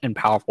a rich and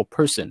powerful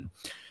person.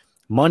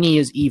 Money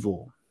is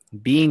evil.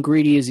 Being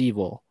greedy is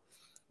evil.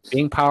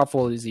 Being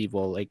powerful is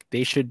evil. Like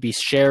they should be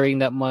sharing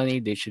that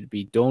money. They should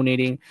be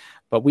donating.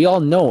 But we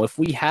all know if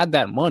we had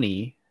that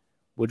money,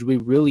 would we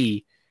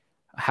really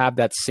have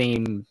that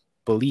same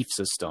belief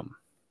system?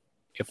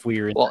 If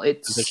we were in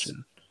that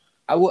position,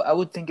 I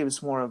would think it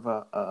was more of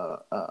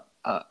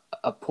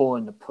a pull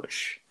and a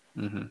push.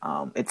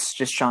 Mm-hmm. It's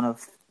just trying to.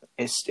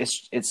 I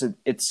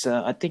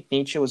think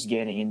Nietzsche was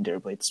getting in there,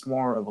 but it's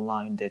more of a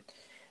line that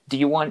do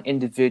you want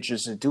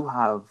individuals that do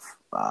have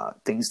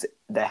things that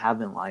they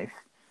have in life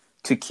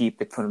to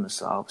keep it for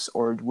themselves,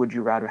 or would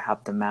you rather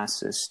have the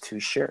masses to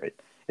share it?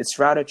 It's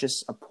rather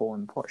just a pull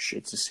and push.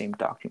 It's the same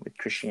doctrine with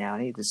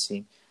Christianity, the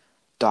same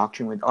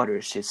doctrine with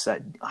others. It's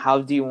that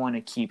how do you want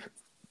to keep.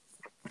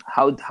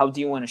 How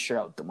do you want to share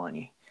out the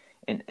money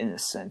in a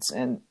sense?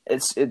 And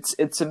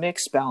it's a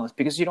mixed balance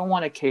because you don't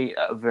want to create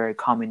a very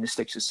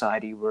communistic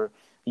society where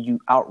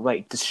you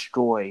outright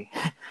destroy,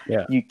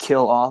 you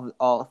kill all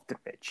of the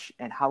rich.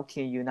 And how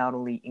can you not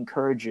only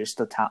encourage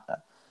the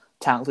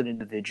talented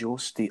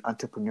individuals, the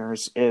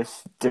entrepreneurs,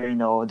 if they're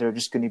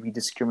just going to be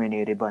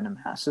discriminated by the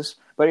masses,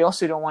 but you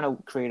also don't want to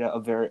create a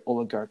very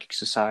oligarchic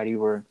society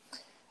where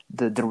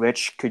the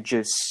rich could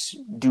just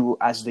do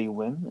as they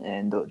whim,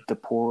 and the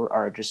poor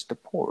are just the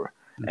poor.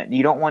 Mm-hmm. And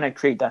you don't want to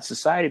create that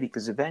society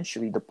because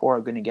eventually the poor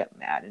are going to get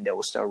mad and they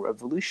will start a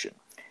revolution.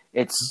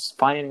 It's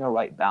finding a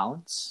right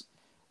balance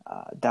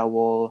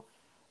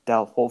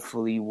that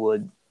hopefully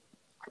would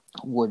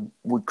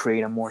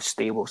create a more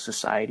stable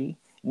society.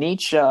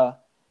 Nietzsche,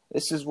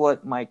 this is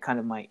what my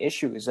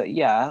issue is that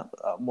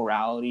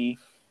morality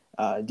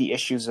the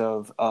issues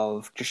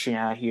of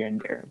Christianity here and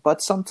there.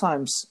 But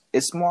sometimes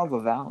it's more of a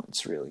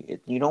balance, really.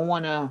 You don't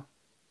want to.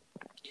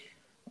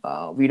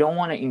 We don't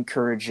want to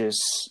encourage this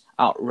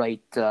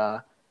outright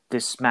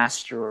this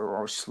master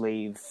or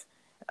slave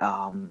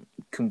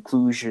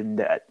conclusion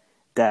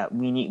that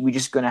we're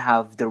just gonna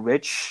have the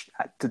rich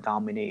to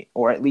dominate,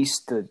 or at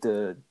least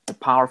the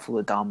powerful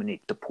to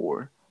dominate the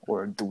poor,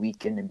 or the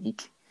weak and the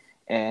meek,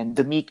 and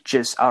the meek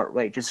just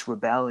outright just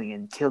rebelling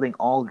and killing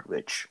all the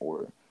rich,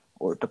 or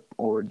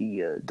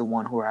the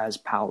one who has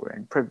power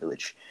and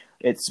privilege.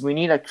 We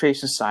need to create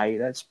society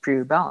that's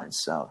pretty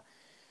balanced. So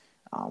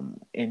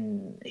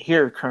in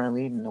here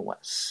currently in the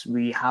West,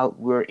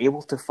 we're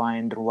able to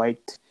find the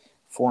right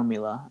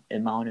formula.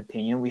 In my own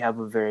opinion, we have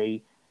a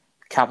very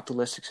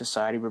capitalistic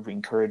society where we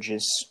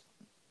encourages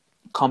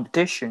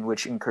competition,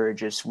 which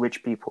encourages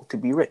rich people to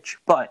be rich,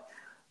 but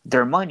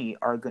their money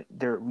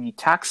we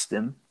tax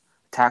them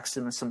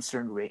in some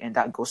certain way, and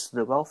that goes to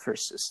the welfare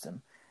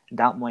system.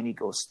 That money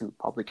goes to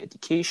public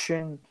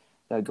education,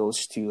 that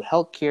goes to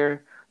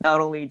healthcare.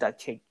 Not only that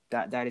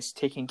is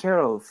taking care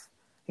of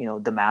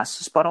the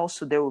masses, but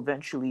also they will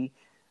eventually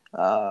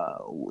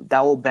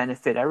that will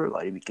benefit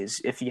everybody, because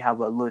if you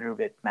have a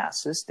literate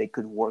masses, they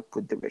could work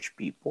with the rich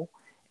people,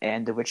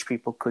 and the rich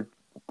people could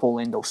pull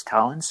in those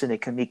talents, and they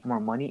can make more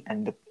money,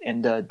 and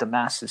the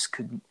masses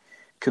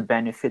could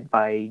benefit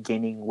by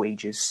gaining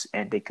wages,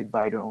 and they could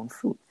buy their own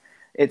food.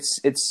 It's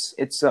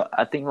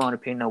I think, in my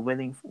opinion, a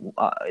winning.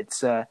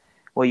 It's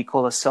what you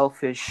call a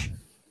selfish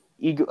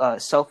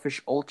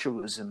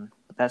altruism.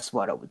 That's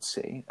what I would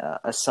say.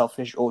 A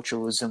selfish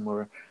altruism,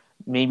 where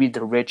maybe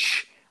the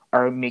rich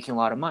are making a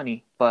lot of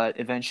money, but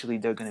eventually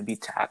they're going to be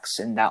taxed,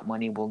 and that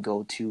money will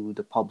go to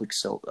the public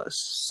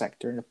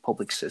sector, the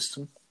public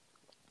system,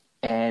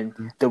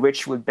 and the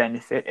rich would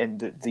benefit, and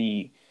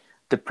the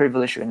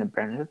privileged are going to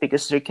benefit,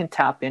 because they can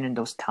tap in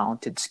those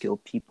talented,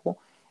 skilled people,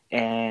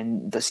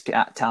 and the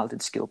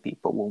talented, skilled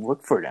people will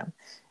work for them,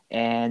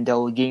 and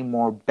they'll gain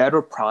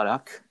better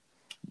product,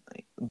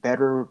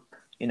 better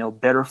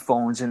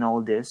phones and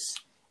all this.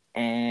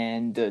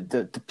 And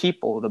the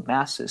people, the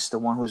masses, the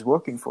one who's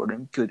working for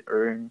them, could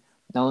earn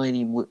not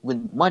only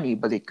with money,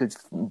 but they could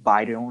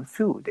buy their own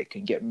food. They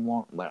can get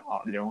more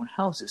their own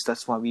houses.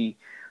 That's why we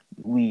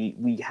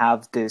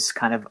have this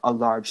kind of a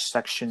large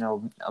section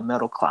of a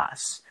middle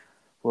class,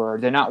 where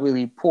they're not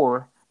really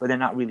poor, but they're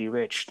not really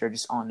rich. They're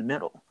just on the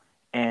middle,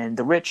 and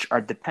the rich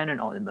are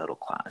dependent on the middle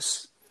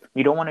class.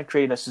 We don't want to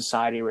create a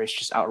society where it's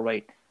just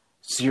outright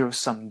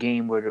zero-sum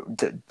game, where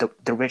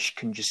the rich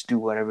can just do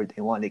whatever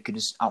they want. They can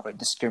just outright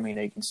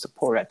discriminate against the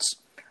poor. That's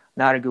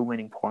not a good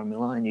winning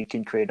formula, and you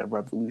can create a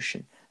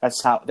revolution.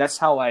 That's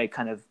how I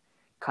kind of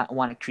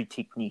want to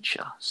critique Nietzsche.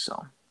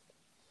 So,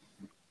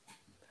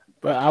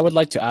 but I would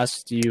like to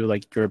ask you,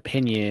 like, your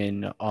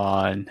opinion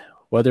on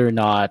whether or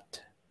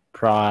not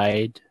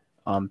pride,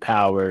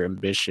 power,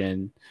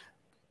 ambition,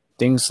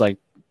 things like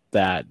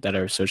that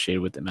are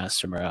associated with the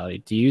master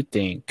morality. Do you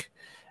think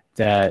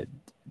that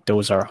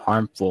those are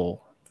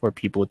harmful for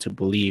people to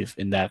believe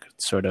in that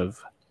sort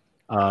of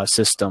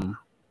system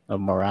of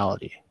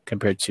morality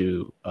compared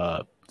to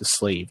the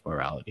slave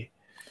morality?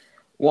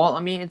 Well,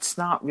 I mean, it's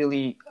not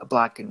really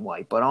black and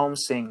white, but all I'm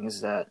saying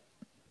is that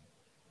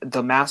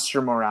the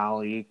master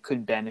morality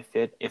could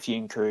benefit if he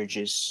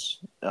encourages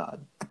the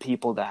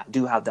people that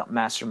do have that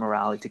master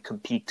morality to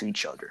compete to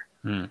each other,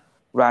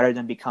 rather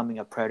than becoming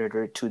a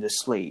predator to the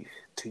slave,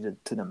 to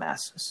the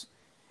masses.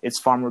 It's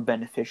far more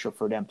beneficial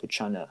for them to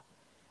try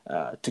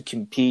to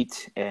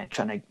compete and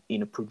trying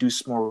to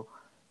produce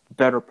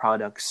better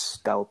products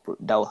that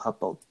will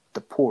help out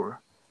the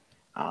poor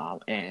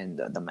and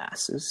the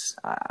masses.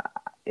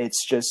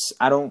 It's just,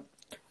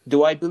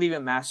 do I believe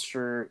in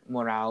master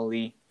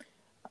morality?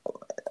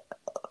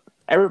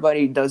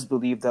 Everybody does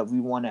believe that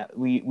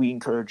we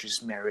encourage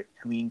merit,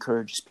 and we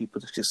encourage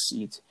people to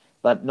succeed,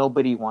 but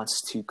nobody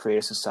wants to create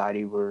a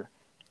society where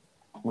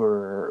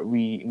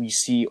we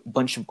see a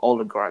bunch of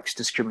oligarchs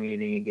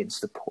discriminating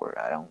against the poor.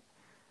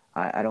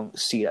 I don't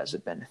see it as a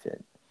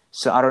benefit.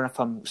 So I don't know if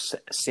I'm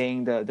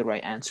saying the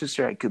right answers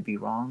here. I could be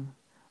wrong.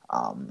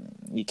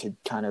 You could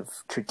kind of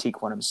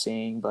critique what I'm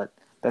saying, but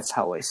that's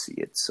how I see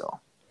it. So,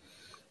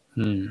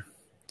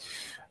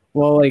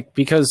 well, like,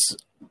 because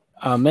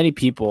many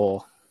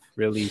people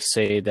really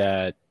say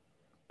that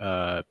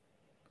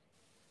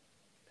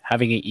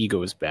having an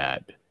ego is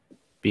bad,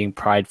 being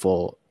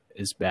prideful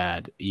is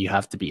bad. You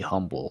have to be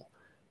humble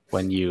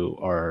when you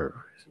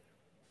are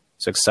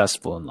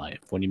successful in life,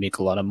 when you make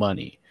a lot of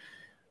money.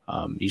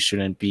 You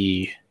shouldn't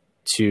be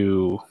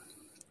too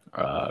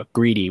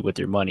greedy with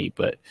your money,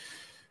 but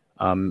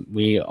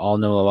we all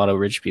know a lot of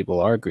rich people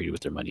are greedy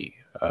with their money.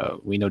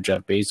 We know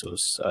Jeff Bezos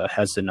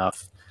has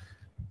enough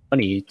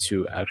money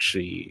to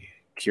actually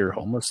cure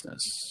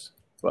homelessness,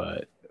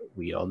 but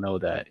we all know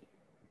that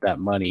that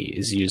money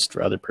is used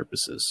for other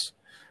purposes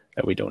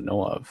that we don't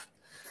know of.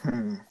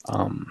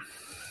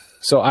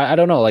 So I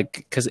don't know, like,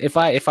 because if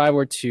I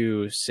were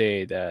to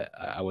say that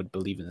I would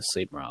believe in the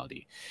slave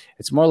morality,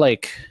 it's more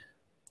like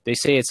they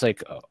say it's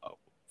like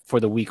for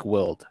the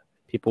weak-willed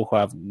people who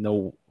have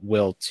no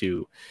will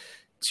to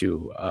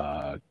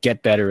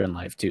get better in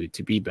life,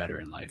 to be better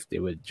in life. They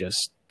would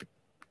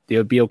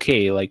be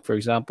okay. Like, for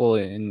example,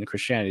 in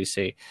Christianity,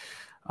 say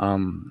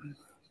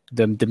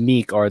the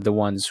meek are the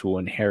ones who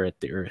inherit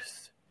the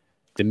earth.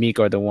 The meek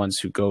are the ones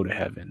who go to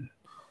heaven.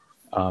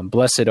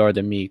 Blessed are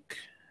the meek.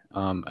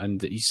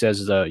 And he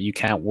says you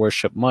can't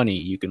worship money,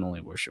 you can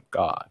only worship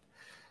God.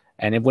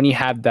 And when you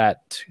have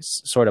that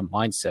sort of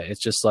mindset, it's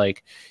just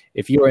like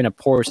if you were in a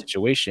poor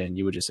situation,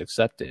 you would just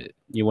accept it.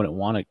 You wouldn't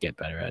want to get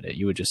better at it.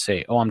 You would just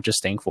say, oh, I'm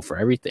just thankful for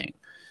everything.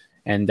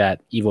 And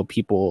that evil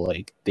people,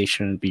 like, they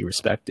shouldn't be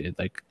respected.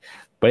 Like,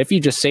 but if you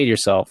just say to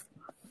yourself,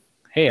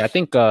 hey, I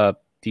think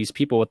these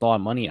people with a lot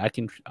of money, I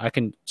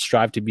can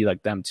strive to be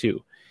like them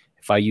too.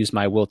 If I use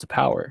my will to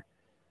power,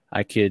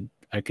 I could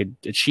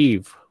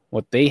achieve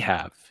what they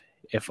have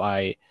if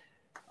I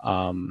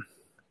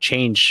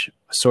change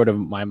sort of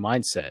my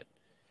mindset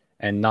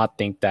and not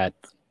think that,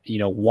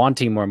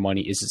 wanting more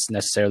money is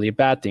necessarily a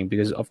bad thing,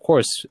 because of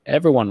course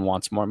everyone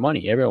wants more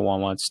money. Everyone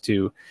wants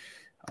to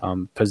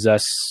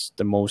possess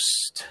the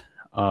most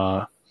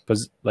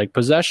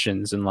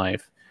possessions in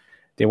life.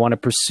 They want to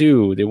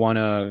pursue, they want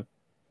to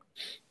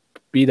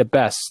be the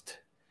best.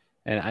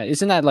 And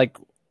isn't that like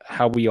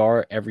how we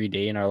are every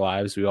day in our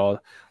lives? We all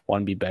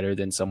want to be better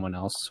than someone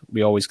else.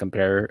 We always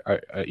compare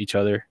each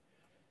other.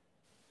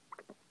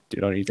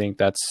 Don't you think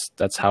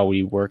that's how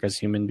we work as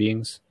human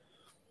beings?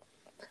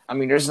 I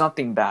mean, there's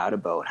nothing bad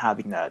about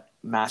having that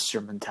master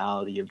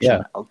mentality of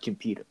trying to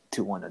compete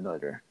to one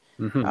another.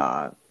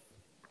 Mm-hmm.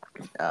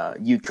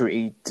 You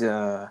create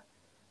that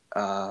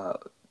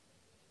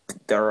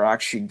are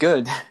actually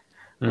good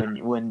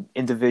when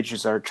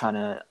individuals are trying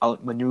to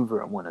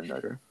outmaneuver one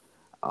another.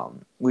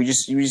 You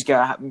just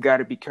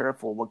gotta be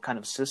careful what kind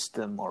of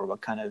system or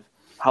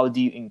how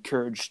do you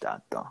encourage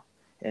that though,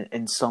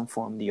 in some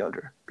form or the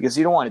other, because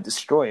you don't want to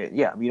destroy it.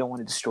 Yeah, we don't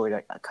want to destroy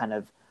that kind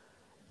of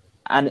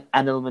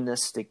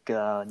animalistic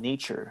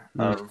nature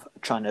of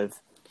trying to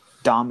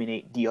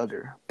dominate the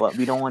other, but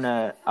we don't want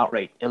to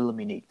outright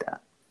eliminate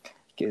that,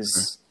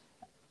 because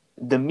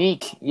the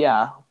meek,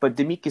 but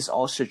the meek is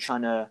also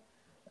trying to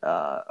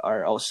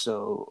are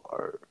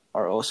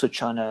also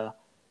trying to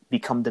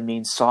become the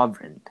main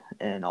sovereign,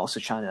 and also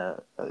trying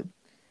to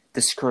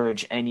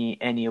discourage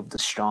any of the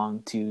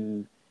strong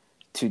to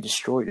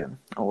destroy them,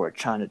 or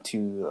trying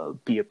to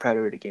be a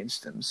predator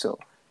against them. So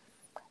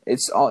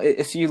it's all,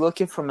 if you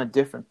look at it from a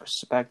different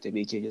perspective,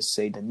 you can just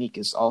say the meek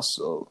is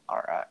also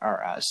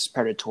are as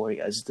predatory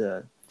as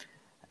the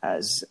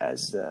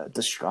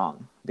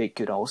strong. They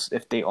could also,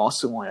 if they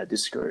also want to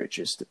discourage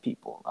the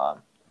people,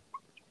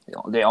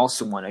 they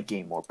also want to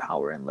gain more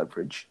power and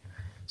leverage.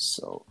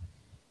 So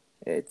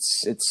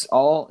it's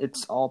all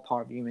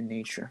part of human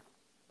nature.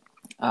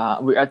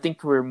 I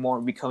think we're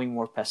becoming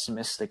more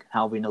pessimistic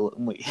how we're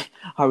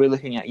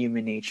looking at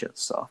human nature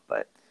itself,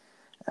 but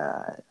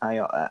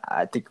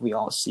I think we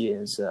all see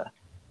it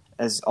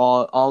as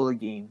all a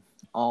game,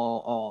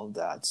 all of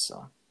that.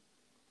 So,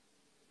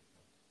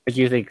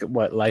 do you think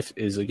life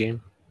is a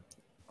game?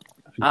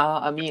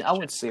 I mean, I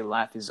would say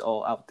life is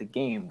all out the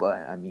game, but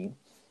I mean,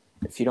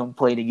 if you don't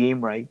play the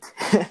game right,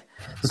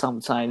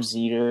 sometimes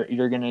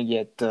you're gonna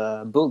get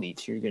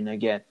bullied, you're gonna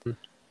get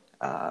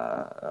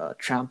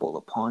trampled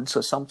upon. So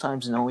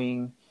sometimes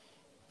knowing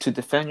to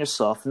defend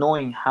yourself,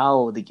 knowing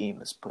how the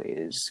game is played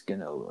is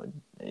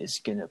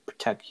gonna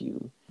protect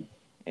you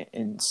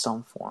in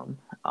some form.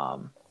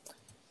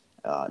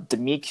 The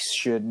meek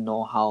should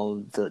know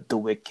how the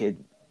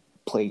wicked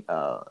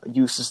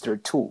uses their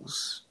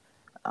tools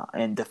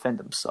and defend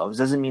themselves.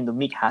 Doesn't mean the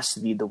meek has to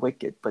be the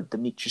wicked, but the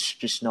meek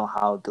just know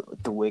how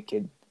the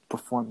wicked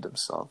perform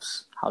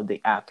themselves, how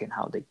they act and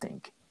how they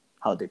think,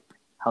 how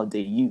they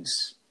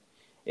use.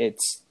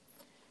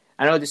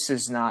 I know this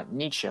is not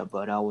Nietzsche,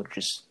 but I would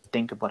just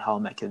think about how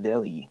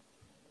Machiavelli,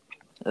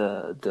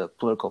 the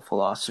political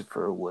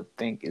philosopher, would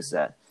think, is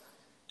that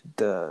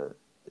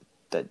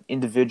that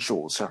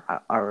individuals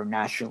are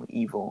naturally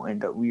evil,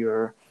 and that we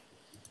are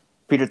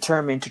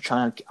predetermined to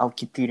try and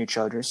outcompete each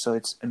other. So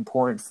it's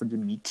important for the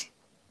meek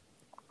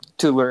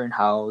to learn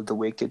how the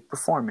wicked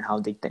perform and how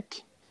they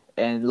think.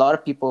 And a lot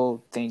of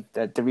people think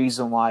that the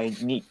reason why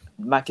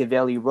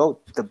Machiavelli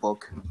wrote the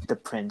book The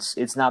Prince,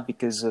 it's not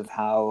because of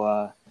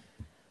how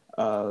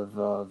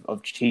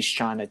he's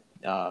trying to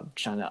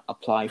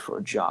apply for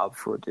a job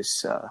for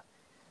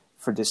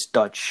this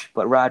Dutch,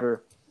 but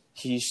rather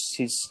he's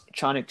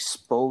trying to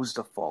expose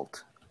the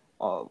fault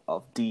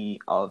of the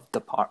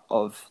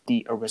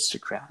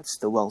aristocrats,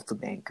 the wealthy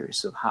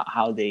bankers, of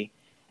how they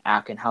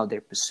act and how they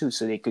pursue,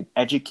 so they could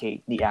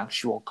educate the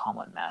actual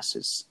common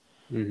masses.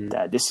 Mm-hmm.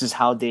 That this is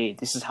how they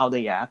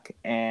act,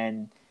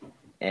 and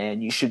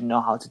you should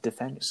know how to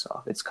defend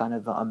yourself. It's kind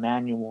of a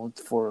manual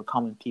for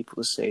common people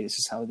to say this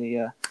is how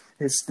they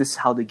this is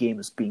how the game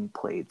is being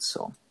played.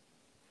 So,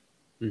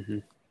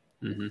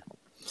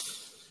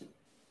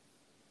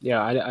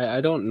 yeah,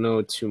 I don't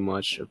know too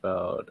much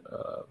about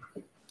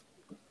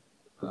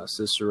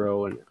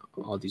Cicero and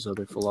all these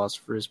other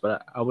philosophers,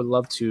 but I would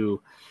love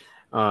to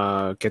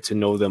get to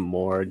know them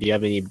more. Do you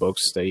have any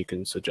books that you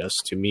can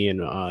suggest to me and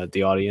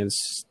the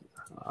audience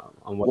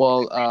on what?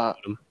 Well,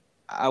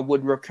 I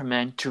would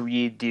recommend to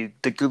read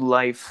the Good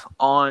Life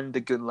on the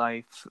Good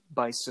Life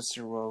by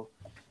Cicero.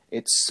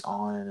 It's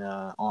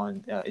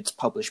it's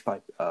published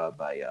by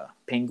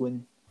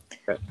Penguin.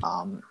 Okay.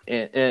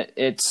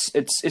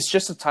 It's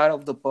just the title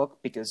of the book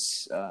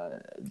because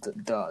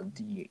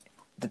the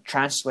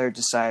translator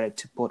decided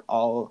to put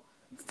all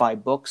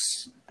 5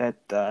 books that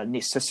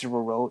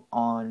Cicero wrote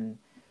on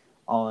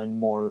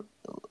more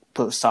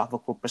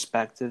philosophical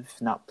perspective,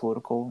 not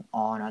political,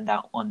 on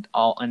that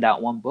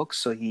one book.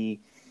 So he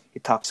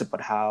talks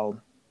about how,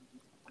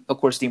 of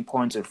course, the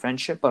importance of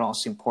friendship, but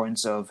also the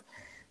importance of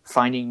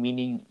finding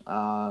meaning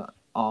on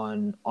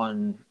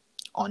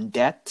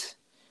debt.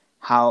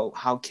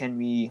 How can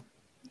we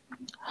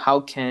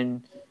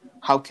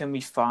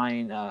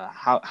find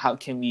how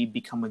can we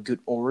become a good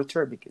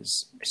orator?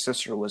 Because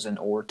Cicero was an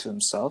orator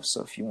himself.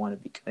 So if you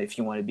want to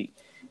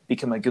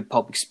become a good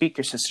public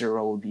speaker,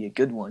 Cicero will be a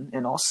good one.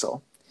 And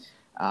also,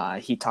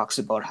 he talks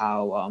about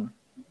how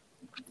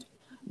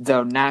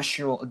the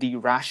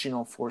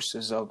rational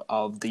forces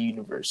of the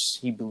universe.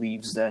 He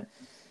believes that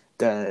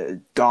the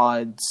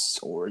gods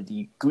or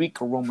the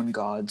Greek or Roman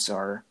gods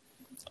are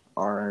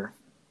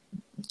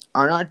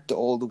not the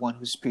only one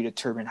who's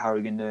predetermined how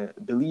we're going to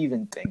believe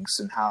in things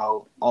and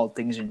how all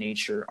things in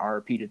nature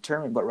are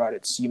predetermined, but rather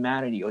it's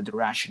humanity or the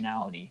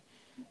rationality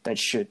that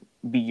should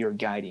be your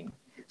guiding.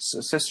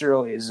 So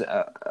Cicero is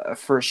a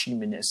first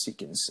humanist, you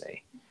can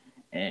say.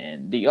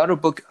 And the other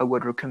book I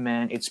would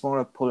recommend, it's more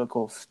of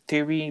political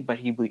theory, but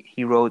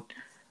he wrote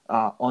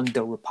on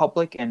the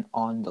Republic and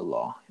on the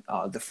law.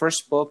 The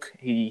first book,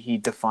 he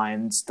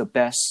defines the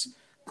best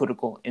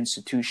political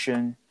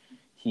institution.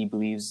 He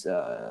believes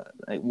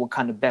what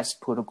kind of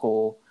best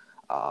political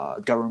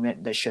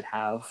government they should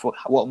have,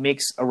 what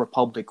makes a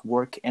republic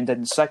work. And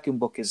then the second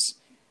book is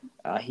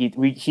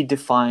he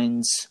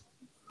defines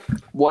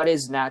what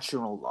is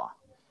natural law.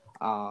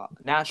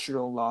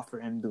 Natural law for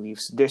him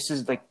believes this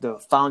is like the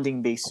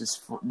founding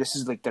basis this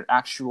is like their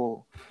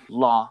actual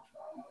law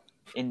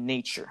in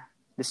nature.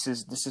 This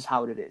is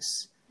how it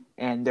is.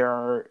 And there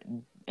are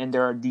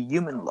the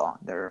human law.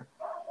 They're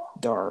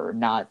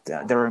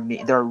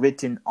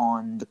written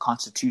on the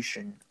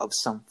Constitution of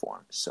some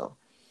form. So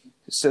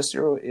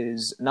Cicero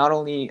is not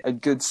only a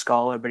good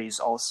scholar, but he's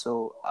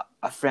also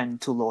a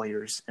friend to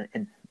lawyers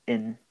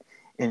in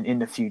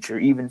the future,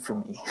 even for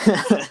me.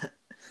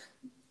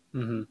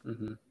 Mm-hmm,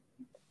 mm-hmm.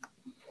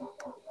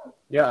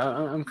 Yeah,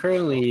 I'm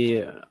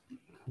currently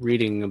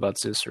reading about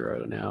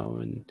Cicero now,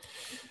 and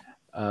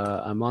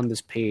I'm on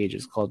this page.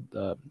 It's called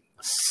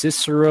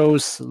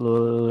Cicero's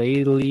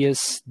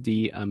Laelius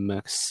de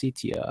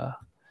Amicitia.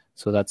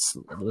 So that's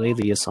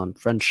Laelius on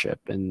friendship,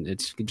 and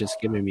it's just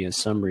giving me a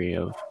summary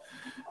of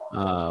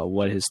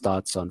what his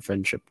thoughts on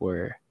friendship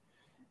were.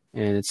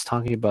 And it's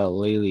talking about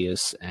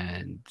Laelius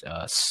and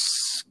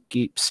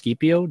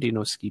Scipio. Do you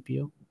know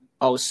Scipio?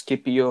 Oh,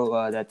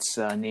 Scipio, that's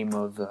the name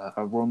of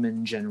a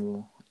Roman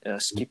general.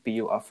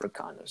 Scipio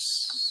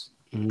Africanus.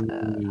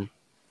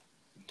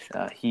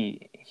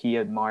 He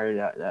admired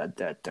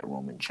that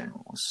Roman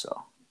general.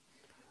 So,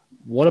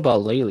 what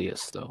about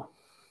Laelius though?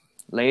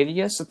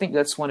 Laelius, I think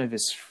that's one of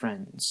his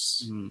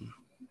friends.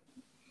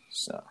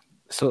 So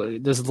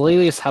does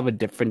Laelius have a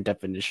different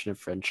definition of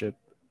friendship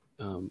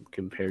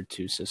compared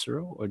to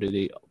Cicero, or do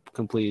they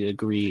completely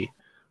agree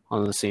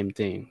on the same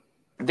thing?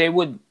 They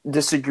would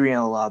disagree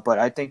on a lot, but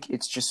I think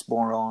it's just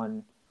more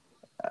on.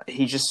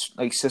 He just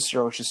like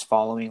Cicero is just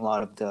following a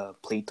lot of the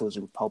Plato's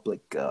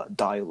Republic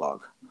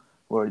dialogue,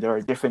 where there are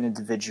different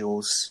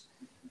individuals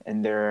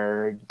and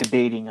they're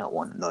debating at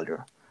one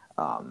another.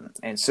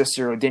 And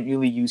Cicero didn't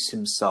really use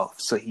himself,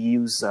 so he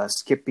used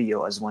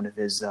Scipio as one of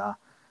his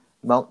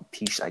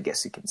mouthpiece, I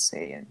guess you can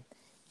say, and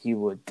he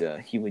would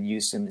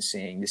use him as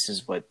saying this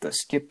is what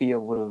Scipio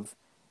would have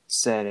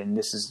said, and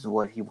this is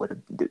what he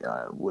would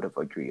have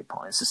agreed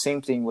upon. It's the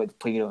same thing with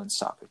Plato and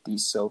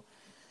Socrates. So.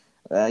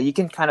 You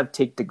can kind of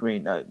take the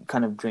grain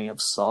of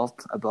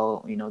salt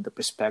about the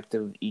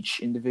perspective each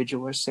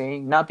individual is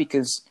saying, not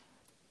because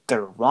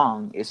they're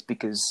wrong, it's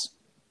because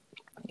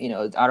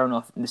I don't know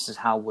if this is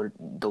how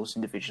those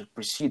individuals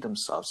perceive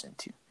themselves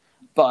into,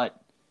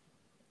 but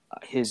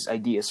his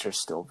ideas are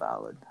still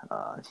valid.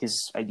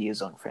 His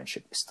ideas on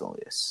friendship still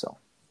is so.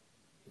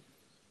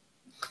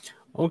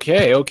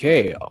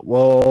 Okay.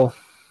 Well,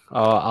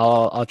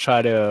 I'll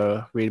try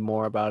to read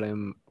more about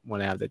him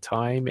when I have the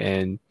time,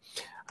 and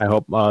I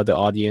hope the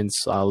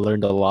audience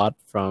learned a lot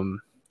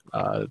from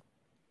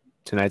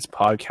tonight's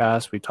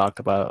podcast. We talked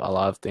about a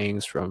lot of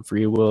things from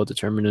free will,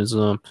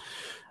 determinism,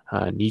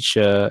 Nietzsche,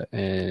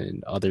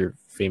 and other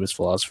famous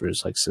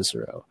philosophers like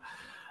Cicero.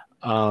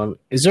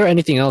 Is there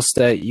anything else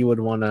that you would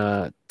want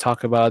to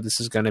talk about? This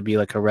is going to be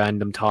like a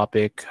random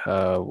topic.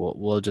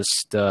 We'll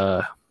just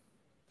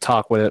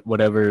talk with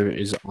whatever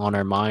is on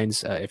our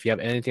minds. If you have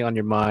anything on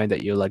your mind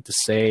that you'd like to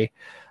say,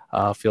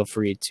 feel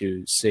free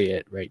to say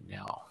it right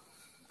now.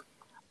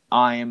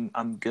 I'm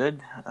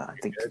good. I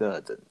think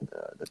the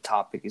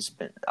topic has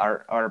been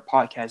our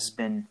podcast has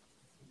been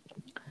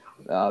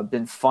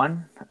been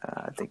fun.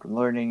 I think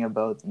learning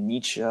about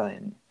Nietzsche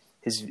and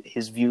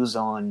his views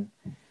on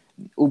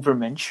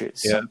Übermensch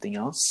is something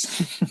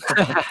else.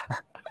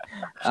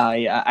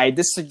 I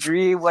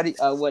disagree what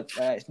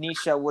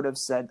Nietzsche would have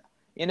said.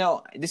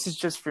 This is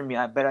just for me,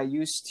 but I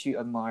used to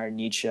admire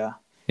Nietzsche.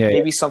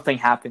 Maybe something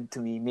happened to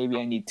me. Maybe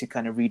I need to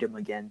kind of read him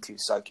again too,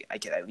 so I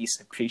can at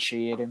least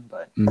appreciate him.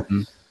 But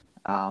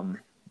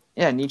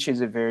Nietzsche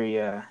is a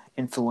very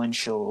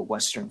influential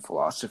Western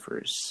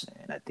philosopher,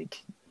 and I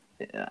think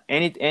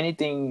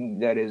anything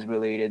that is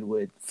related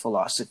with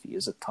philosophy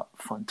is a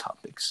fun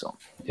topic. So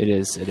it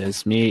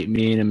is. Me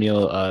and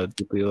Emil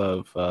deeply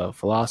love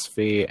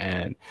philosophy,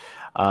 and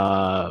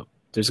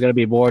there's going to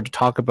be more to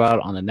talk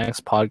about on the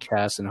next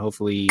podcast, and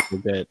hopefully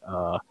we'll get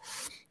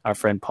our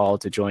friend Paul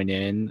to join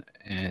in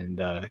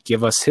and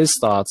give us his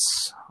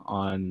thoughts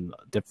on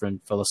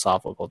different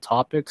philosophical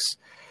topics.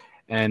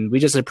 And we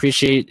just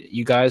appreciate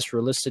you guys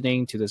for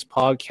listening to this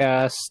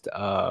podcast.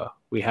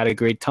 We had a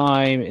great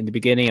time in the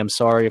beginning. I'm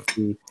sorry if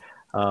we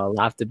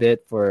laughed a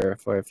bit for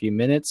a few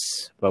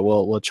minutes, but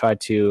we'll try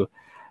to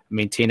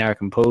maintain our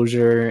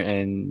composure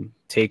and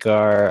take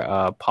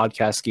our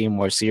podcast game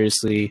more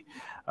seriously.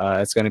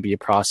 It's going to be a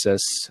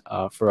process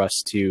for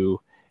us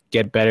to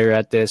get better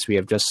at this. We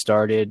have just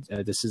started.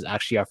 This is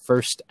actually our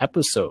first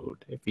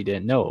episode, if you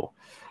didn't know.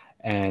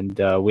 And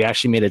we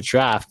actually made a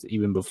draft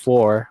even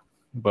before,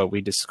 but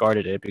we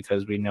discarded it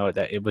because we know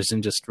that it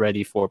wasn't just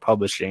ready for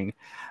publishing.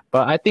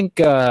 But I think,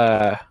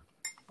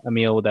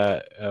 Emil,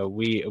 that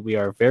we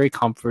are very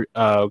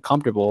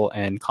comfortable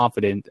and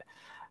confident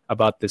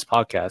about this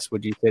podcast.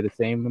 Would you say the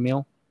same,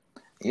 Emil?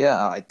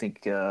 Yeah, I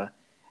think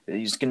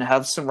he's going to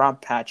have some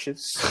rough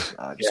patches.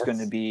 There's going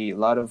to be a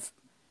lot of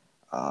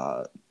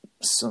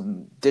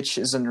some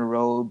ditches in the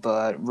road,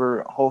 but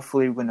we're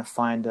hopefully going to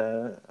find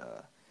a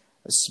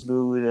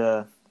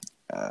smooth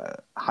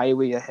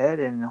highway ahead,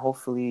 and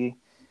hopefully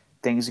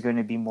things are going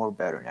to be more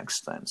better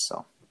next time.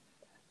 So,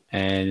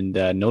 and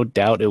no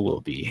doubt it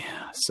will be.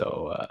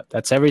 So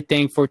that's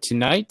everything for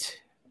tonight.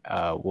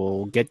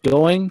 We'll get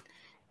going,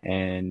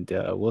 and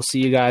we'll see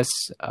you guys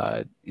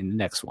in the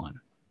next one.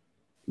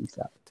 Peace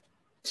out.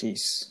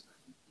 Peace.